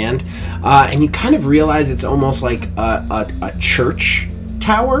the sand, and you kind of realize it's almost like a church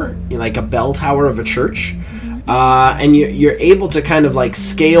tower, like a bell tower of a church. And you're able to kind of like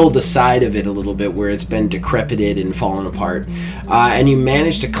scale the side of it a little bit where it's been decrepited and fallen apart, and you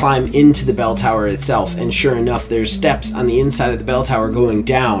manage to climb into the bell tower itself, and sure enough there's steps on the inside of the bell tower going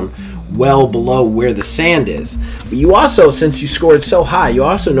down well below where the sand is. But you also, since you scored so high, you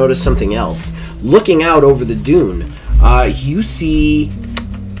also notice something else. Looking out over the dune, you see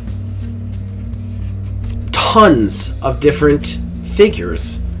tons of different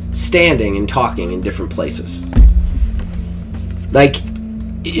figures standing and talking in different places. Like,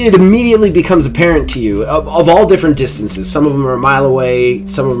 it immediately becomes apparent to you of all different distances. Some of them are a mile away,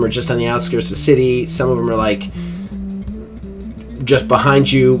 some of them are just on the outskirts of the city, some of them are like just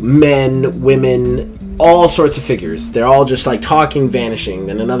behind you, men, women, all sorts of figures. They're all just like talking, vanishing,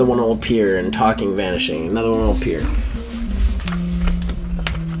 then another one will appear, and talking, vanishing, another one will appear.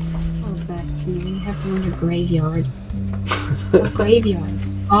 Oh, Bethany, we have to go to graveyard. Graveyard.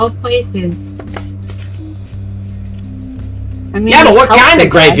 All places. I mean, yeah, but what kind of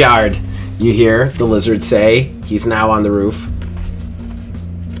graveyard? You hear the lizard say. He's now on the roof.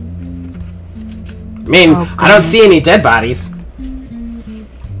 I mean, I don't see any dead bodies.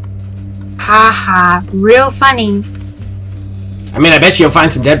 Ha ha, real funny. I mean, I bet you'll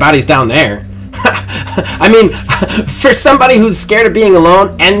find some dead bodies down there. I mean, for somebody who's scared of being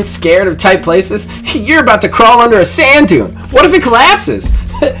alone and scared of tight places, you're about to crawl under a sand dune. What if it collapses?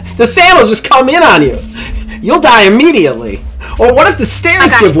 The sand will just come in on you. You'll die immediately. Or what if the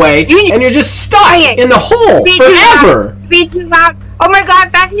stairs give way and you're just stuck in the hole forever? Be too loud. Oh my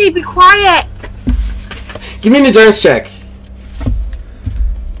god, Bethany, be quiet. Give me an endurance check.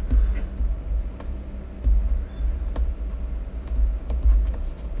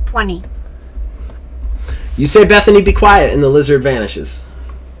 $20. You say, Bethany, be quiet, and the lizard vanishes.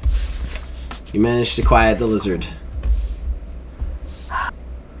 You manage to quiet the lizard.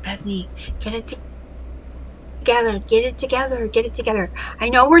 Bethany, get it together. Get it together. Get it together. I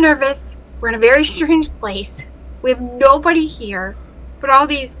know we're nervous. We're in a very strange place. We have nobody here, but all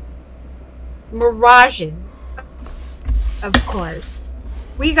these mirages, of course.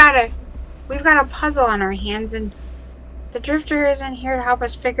 We've got a puzzle on our hands, and the Drifter isn't here to help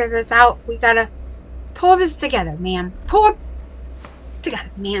us figure this out. We gotta pull this together, man. Pull it together,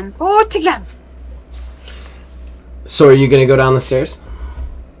 man. Pull it together. So are you going to go down the stairs?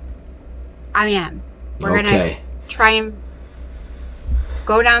 I am. We're gonna try and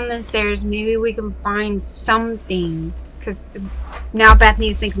go down the stairs. Maybe we can find something. Because now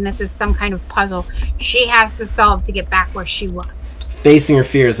Bethany's thinking this is some kind of puzzle she has to solve to get back where she was. Facing her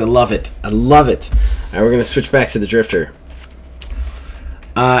fears. I love it. I love it. Alright, we're going to switch back to the Drifter.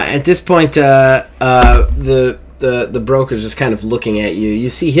 At this point, the broker's just kind of looking at you. You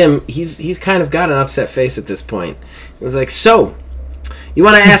see him, he's kind of got an upset face at this point. He was like, so, you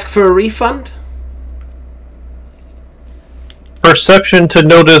want to ask for a refund? Perception to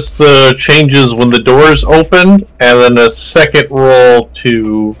notice the changes when the doors opened, and then a second roll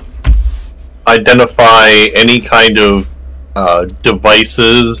to identify any kind of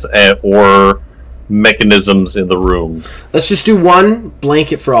devices or mechanisms in the room. Let's just do one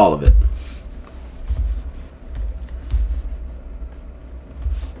blanket for all of it.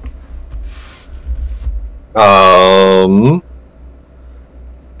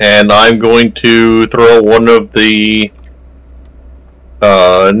 And I'm going to throw one of the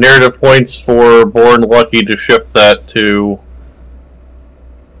narrative points for Born Lucky to shift that to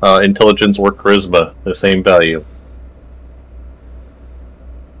intelligence or charisma, the same value.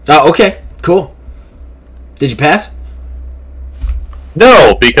 Oh, okay, cool. Did you pass?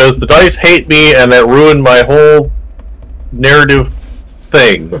 No, because the dice hate me and that ruined my whole narrative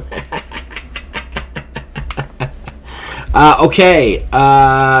thing. Okay,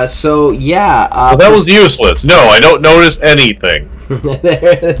 so yeah. Well, that was useless. No, I don't notice anything.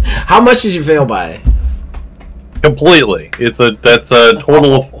 How much did you fail by? Completely. That's a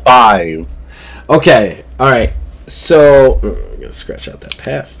total of 5. Okay, alright. So, I'm going to scratch out that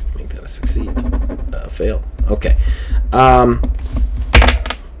pass. Make that a succeed. Fail. Okay. Alright,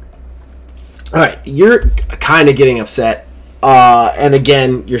 you're kind of getting upset. And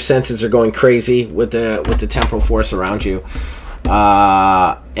again, your senses are going crazy with the temporal force around you.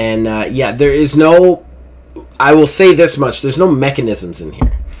 Yeah, there is no... I will say this much. There's no mechanisms in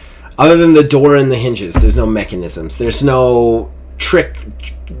here. Other than the door and the hinges, there's no mechanisms. There's no trick...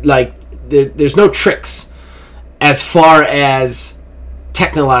 Like, there's no tricks as far as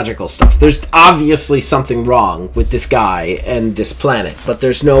technological stuff. There's obviously something wrong with this guy and this planet, but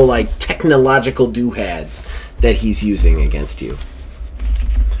there's no, like, technological doohads that he's using against you.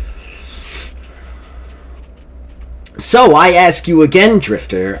 So, I ask you again,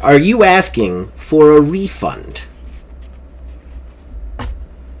 Drifter, are you asking for a refund?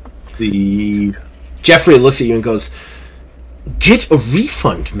 Jeffrey looks at you and goes, get a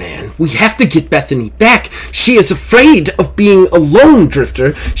refund, man. We have to get Bethany back. She is afraid of being alone,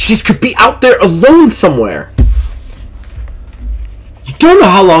 Drifter. She could be out there alone somewhere. You don't know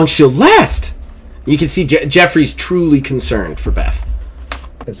how long she'll last. You can see Jeffrey's truly concerned for Beth.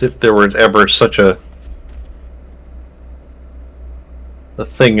 As if there was ever such a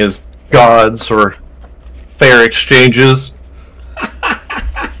thing as gods or fair exchanges.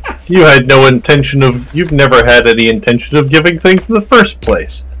 You've never had any intention of giving things in the first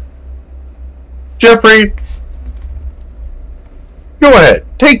place. Jeffrey, go ahead,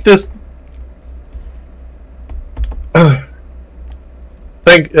 take this.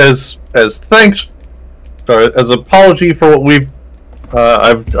 As thanks, as apology for what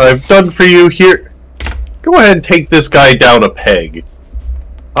I've done for you here. Go ahead and take this guy down a peg.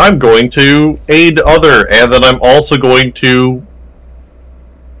 I'm going to aid and then I'm also going to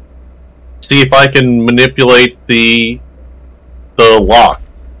see if I can manipulate the lock,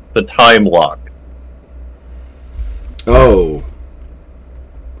 the time lock. Oh.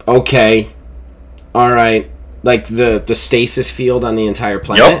 Okay. All right. Like the stasis field on the entire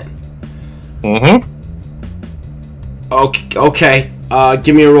planet. Yep. Okay.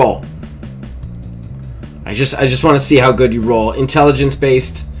 Give me a roll. I just want to see how good you roll. Intelligence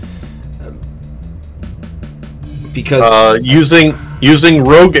based. Because using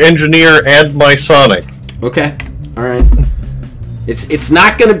Rogue Engineer and Masonic. Okay. All right. It's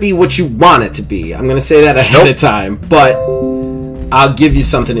not going to be what you want it to be. I'm going to say that ahead of time, but I'll give you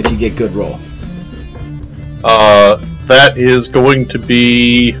something if you get good roll. That is going to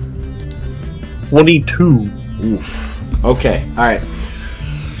be 22. Oof. Okay. All right.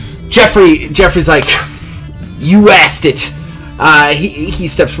 Jeffrey's like, you asked it. He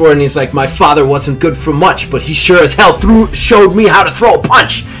steps forward and he's like, my father wasn't good for much, but he sure as hell showed me how to throw a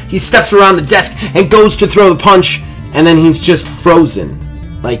punch. He steps around the desk and goes to throw the punch, and then he's just frozen.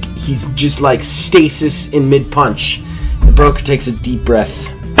 Like, he's just like stasis in mid-punch. The broker takes a deep breath.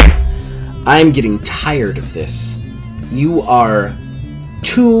 I'm getting tired of this. You are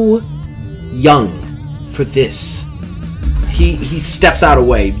too young for this. He steps out of the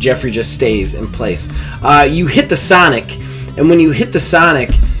way. Jeffrey just stays in place. You hit the sonic, and when you hit the sonic,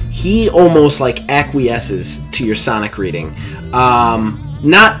 he almost like acquiesces to your sonic reading.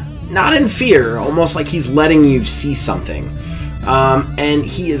 Not in fear, almost like he's letting you see something. And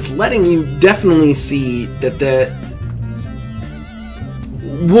he is letting you definitely see that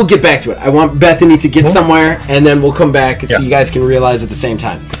we'll get back to it. I want Bethany to get somewhere, and then we'll come back so you guys can realize at the same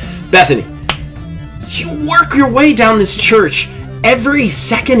time. Bethany, you work your way down this church. Every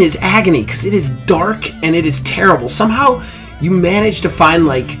second is agony because it is dark and it is terrible. Somehow you manage to find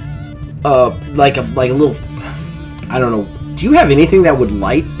like a little, I don't know. Do you have anything that would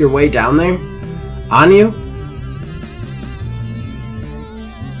light your way down there on you?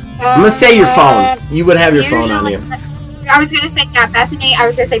 I'm gonna say your phone. You would have your phone on you. I was gonna say Bethany.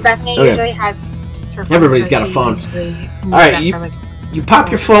 Bethany usually has her phone. Everybody's got a phone. All right, you pop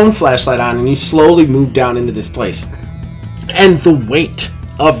your phone flashlight on and you slowly move down into this place. And the weight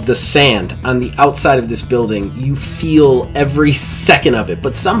of the sand on the outside of this building, you feel every second of it.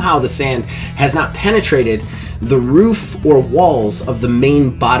 But somehow the sand has not penetrated the roof or walls of the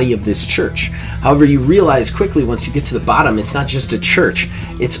main body of this church. However, you realize quickly once you get to the bottom, it's not just a church,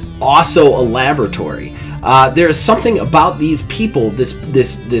 it's also a laboratory. There's something about these people,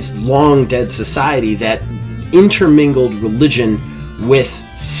 this long dead society, that intermingled religion with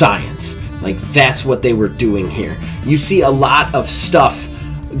science. Like, that's what they were doing here. You see a lot of stuff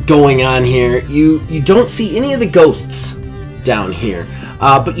going on here. You don't see any of the ghosts down here,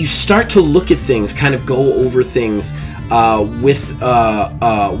 but you start to look at things, kind of go over things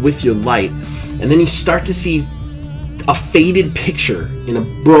with your light, and then you start to see a faded picture in a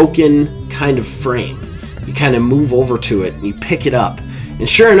broken kind of frame. You kind of move over to it and you pick it up, and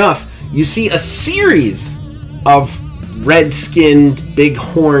sure enough, you see a series of red-skinned,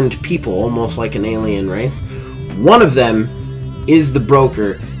 big-horned people, almost like an alien race. One of them is the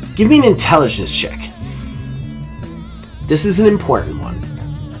broker. Give me an intelligence check. This is an important one.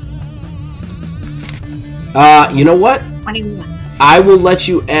 You know what? 21. I will let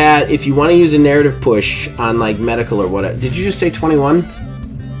you add, if you want to use a narrative push on like medical or whatever. Did you just say 21?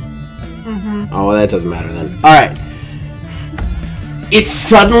 Mm-hmm. Oh, well, that doesn't matter then. All right. It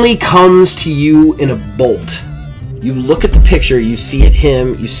suddenly comes to you in a bolt. You look at the picture, you see it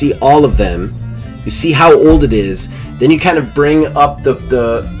him, you see all of them, you see how old it is. Then you kind of bring up the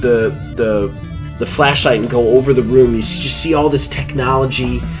flashlight and go over the room. You just see all this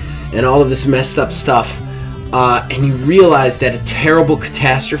technology and all of this messed up stuff, and you realize that a terrible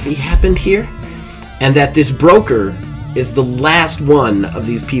catastrophe happened here, and that this broker is the last one of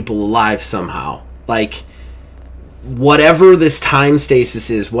these people alive somehow. Like, whatever this time stasis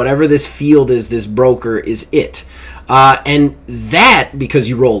is, whatever this field is, this broker is it. And that, because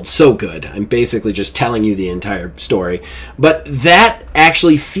you rolled so good, I'm basically just telling you the entire story, but that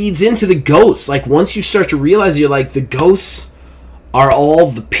actually feeds into the ghosts. Like, once you start to realize, you're like, the ghosts are all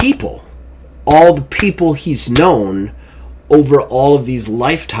the people he's known over all of these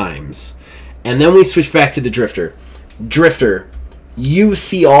lifetimes. And then we switch back to the Drifter. Drifter, you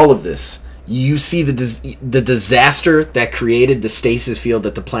see all of this. You see the disaster that created the stasis field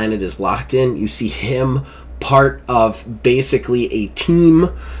that the planet is locked in. You see him part of basically a team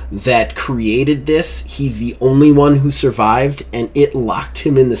that created this. He's the only one who survived, and it locked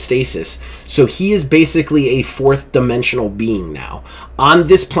him in the stasis. So he is basically a fourth dimensional being now. On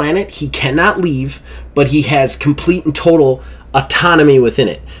this planet, he cannot leave, but he has complete and total autonomy within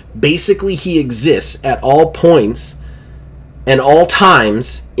it. Basically, he exists at all points and all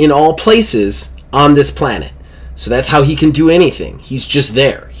times in all places on this planet. So that's how he can do anything. He's just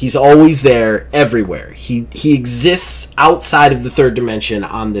there. He's always there, everywhere. He exists outside of the third dimension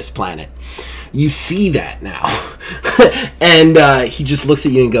on this planet. You see that now. And he just looks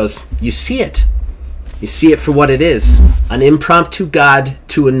at you and goes, you see it. You see it for what it is. An impromptu god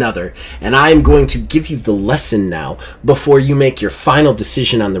to another. And I am going to give you the lesson now before you make your final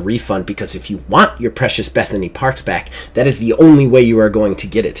decision on the refund, because if you want your precious Bethany Parks back, that is the only way you are going to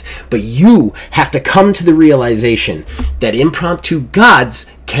get it. But you have to come to the realization that impromptu gods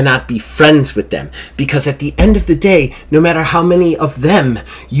cannot be friends with them, because at the end of the day, no matter how many of them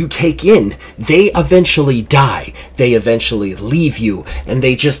you take in, they eventually die. They eventually leave you, and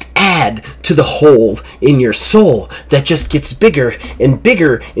they just add to the hole in your soul that just gets bigger and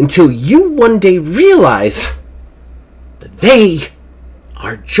bigger until you one day realize that they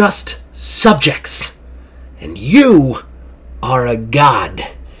are just subjects and you are a god.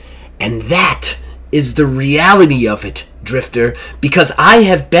 And that is the reality of it, Drifter, because I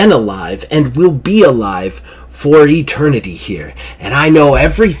have been alive and will be alive for eternity here, and I know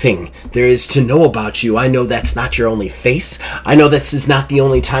everything there is to know about you. I know that's not your only face. I know this is not the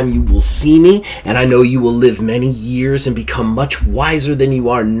only time you will see me, and I know you will live many years and become much wiser than you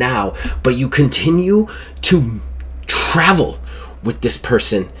are now, but you continue to travel with this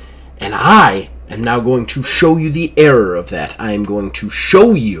person, and I am now going to show you the error of that. I am going to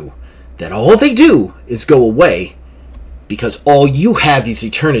show you that all they do is go away because all you have is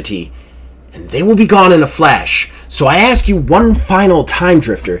eternity, and they will be gone in a flash. So I ask you one final time,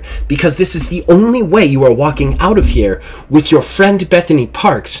 Drifter, because this is the only way you are walking out of here with your friend Bethany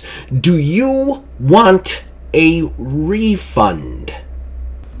Parks. Do you want a refund?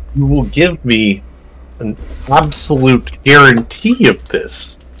 You will give me an absolute guarantee of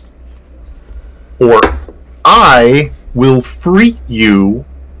this, or I will free you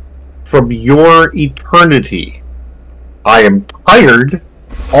from your eternity. I am tired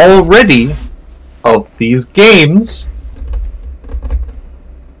already of these games.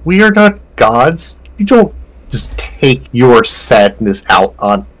 We are not gods. You don't just take your sadness out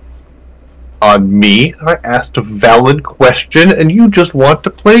on me. I asked a valid question and you just want to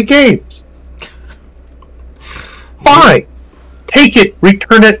play games. Fine. Take it,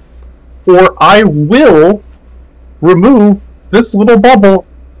 return it, or I will remove this little bubble.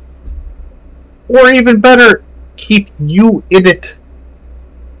 Or even better, keep you in it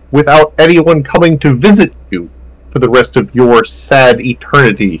without anyone coming to visit you for the rest of your sad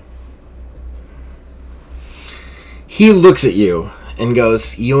eternity. He looks at you and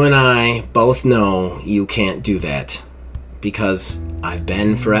goes, you and I both know you can't do that, because I've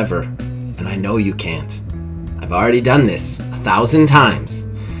been forever, and I know you can't. I've already done this 1,000 times,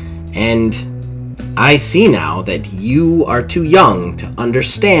 and I see now that you are too young to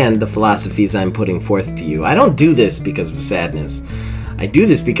understand the philosophies I'm putting forth to you. I don't do this because of sadness. I do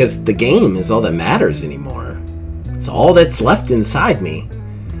this because the game is all that matters anymore. It's all that's left inside me.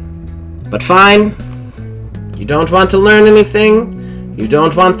 But fine. You don't want to learn anything? You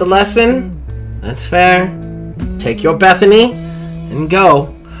don't want the lesson? That's fair. Take your Bethany and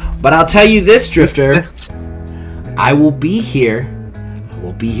go. But I'll tell you this, Drifter. I will be here. I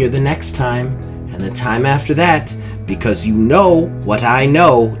will be here the next time and the time after that, because you know what I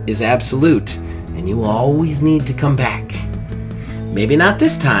know is absolute, and you will always need to come back. Maybe not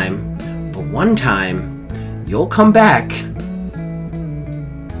this time, but one time you'll come back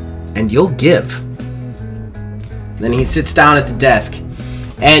and you'll give. Then he sits down at the desk,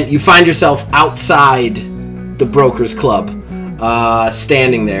 and you find yourself outside the Brokers Club,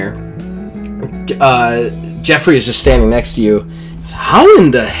 standing there. Jeffrey is just standing next to you. He says, how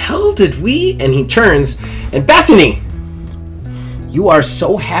in the hell did we? And he turns, and Bethany, you are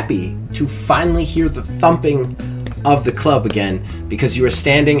so happy to finally hear the thumping of the club again, because you are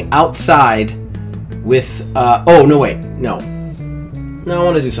standing outside with, I want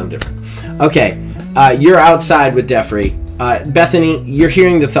to do something different. Okay, you're outside with Jeffrey. Bethany, you're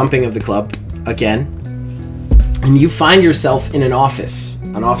hearing the thumping of the club again, and you find yourself in an office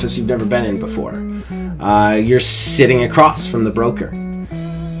you've never been in before. You're sitting across from the broker,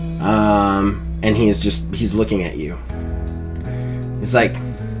 and he's looking at you. He's like,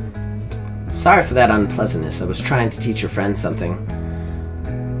 sorry for that unpleasantness. I was trying to teach your friend something.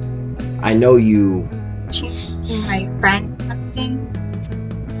 I know you... My friend something?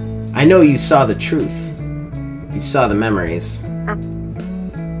 I know you saw the truth. You saw the memories.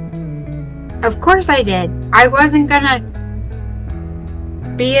 Of course I did. I wasn't gonna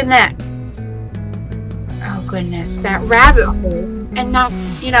be in that... Oh goodness, that rabbit hole and not,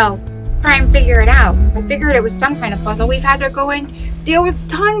 try and figure it out. I figured it was some kind of puzzle. We've had to go and deal with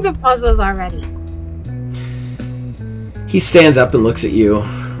tons of puzzles already. He stands up and looks at you,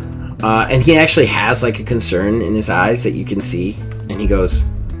 and he actually has like a concern in his eyes that you can see, and he goes,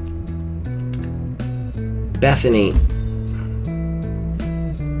 Bethany,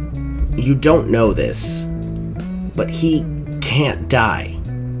 you don't know this, but he can't die.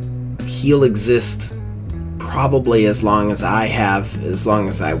 He'll exist probably as long as I have, as long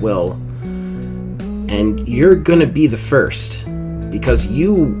as I will. And you're gonna be the first, because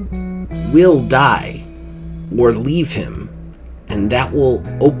you will die or leave him, and that will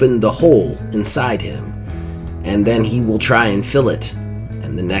open the hole inside him, and then he will try and fill it,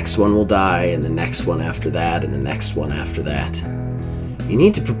 and the next one will die, and the next one after that, and the next one after that. You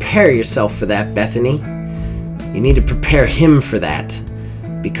need to prepare yourself for that, Bethany. You need to prepare him for that,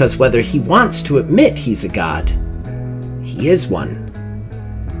 because whether he wants to admit he's a god, he is one.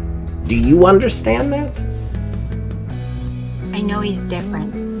 Do you understand that? I know he's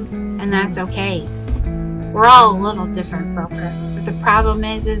different, and that's okay. We're all a little different, Broker. But the problem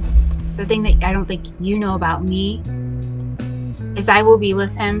is the thing that I don't think you know about me is I will be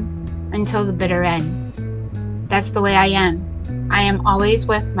with him until the bitter end. That's the way I am. I am always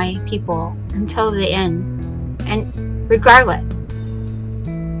with my people until the end. And regardless,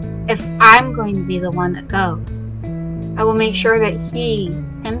 if I'm going to be the one that goes, I will make sure that he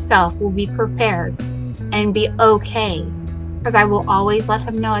himself will be prepared and be okay. Because I will always let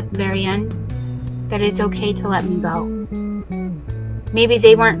him know at the very end that it's okay to let me go. Maybe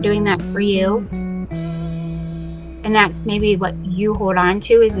they weren't doing that for you. And that's maybe what you hold on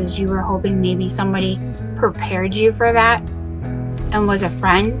to is you were hoping maybe somebody prepared you for that and was a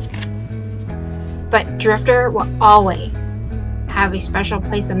friend. But Drifter will always have a special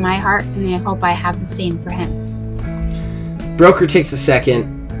place in my heart, and I hope I have the same for him. Broker takes a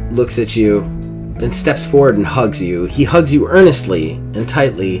second, looks at you, then steps forward and hugs you. He hugs you earnestly and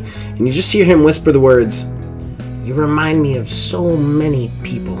tightly, and you just hear him whisper the words, "You remind me of so many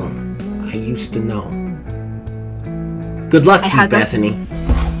people I used to know." Good luck to you, Bethany.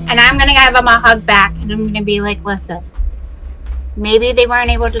 And I'm going to give him a hug back, and I'm going to be like, listen, maybe they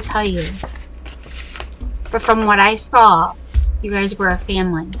weren't able to tell you, but from what I saw, you guys were a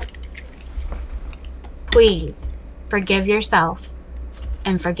family. Please forgive yourself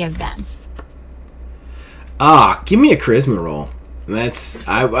and forgive them. Give me a charisma roll.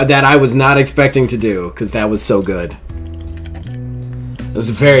 That I was not expecting to do, because that was so good. It was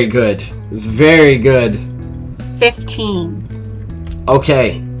very good. It was very good. 15.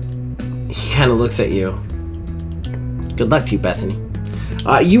 Okay. He kind of looks at you. Good luck to you, Bethany.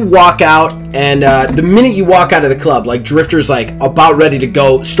 You walk out, and the minute you walk out of the club, like, Drifter's like about ready to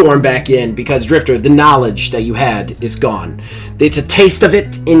go storm back in, because Drifter, the knowledge that you had is gone. It's a taste of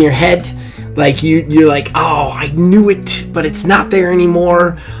it in your head. Like, you're like, oh, I knew it, but it's not there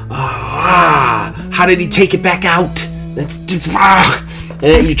anymore. How did he take it back out?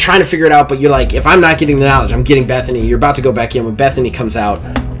 And you're trying to figure it out, but you're like, if I'm not getting the knowledge, I'm getting Bethany. You're about to go back in when Bethany comes out.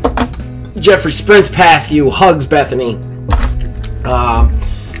 Jeffrey sprints past you, hugs Bethany.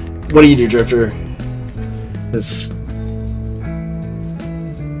 What do you do, Drifter?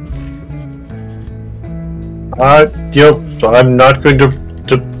 I'm not going to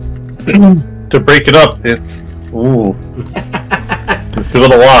break it up. It's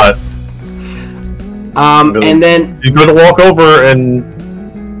doing a lot. And then you're gonna walk over and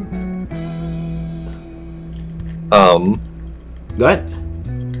go ahead.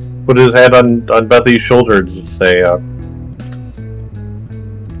 Put his head on Bethany's shoulder and say,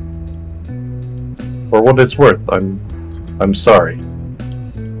 for what it's worth, I'm sorry.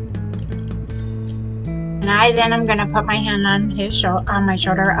 And I'm gonna put my hand on my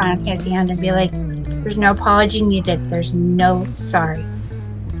shoulder, on his hand, and be like, "There's no apology needed. There's no sorry.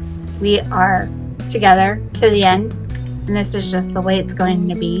 We are together to the end, and this is just the way it's going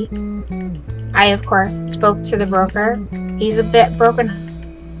to be." I, of course, spoke to the broker. He's a bit broken.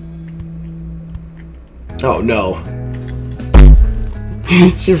 Oh no!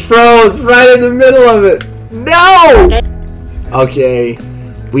 She froze right in the middle of it. No. Okay,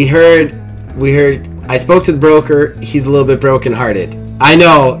 we heard. I spoke to the broker. He's a little bit brokenhearted. I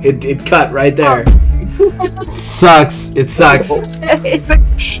know. It cut right there. Sucks. It sucks.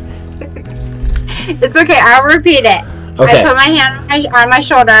 It's okay. I'll repeat it. Okay. I put my hand on my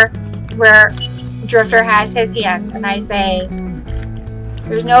shoulder where Drifter has his hand, and I say,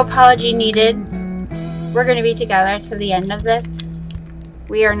 "There's no apology needed. We're going to be together to the end of this.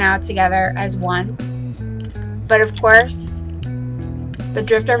 We are now together as one. But of course, the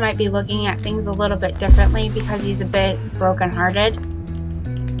Drifter might be looking at things a little bit differently because he's a bit brokenhearted."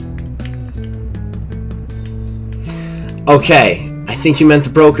 Okay, I think you meant the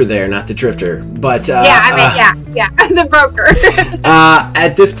broker there, not the Drifter. But the broker.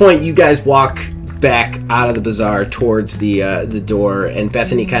 At this point, you guys walk back out of the bazaar towards the door, and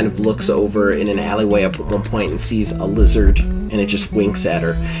Bethany kind of looks over in an alleyway up at one point and sees a lizard, and it just winks at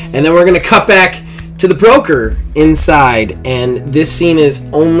her. And then we're gonna cut back to the broker inside, and this scene is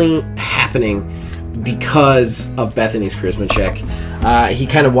only happening because of Bethany's charisma check. He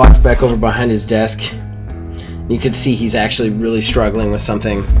kind of walks back over behind his desk. You can see he's actually really struggling with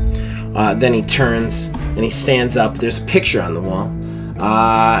something. Then he turns and he stands up. There's a picture on the wall,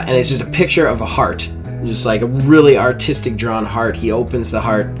 and it's just a picture of a heart, just like a really artistic drawn heart. He opens the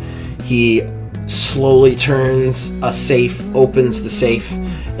heart. He slowly turns a safe, opens the safe,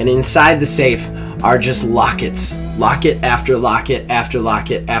 and inside the safe are just lockets. Locket after locket after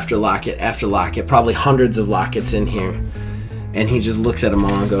locket after locket after locket. Probably hundreds of lockets in here. And he just looks at them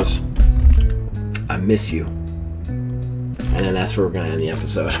all and goes, "I miss you." And then that's where we're going to end the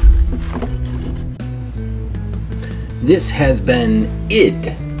episode. This has been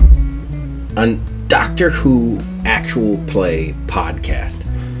ID, a Doctor Who actual play podcast.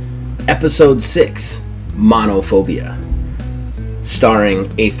 Episode 6, Monophobia. Starring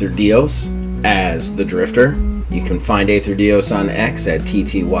Aether Dios as the Drifter. You can find Aether Dios on X at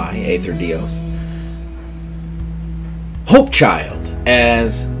TTY Aether Dios. Hope Child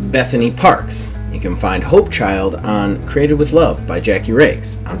as Bethany Parks. You can find Hope Child on Created with Love by Jackie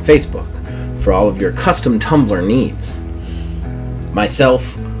Rakes on Facebook. for all of your custom tumbler needs.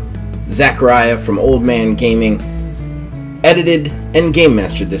 Myself, Zachariah from Old Man Gaming, edited and game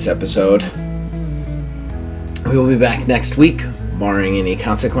mastered this episode. We will be back next week, barring any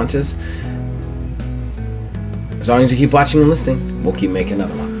consequences. As long as you keep watching and listening, we'll keep making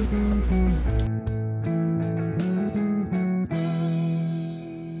another one.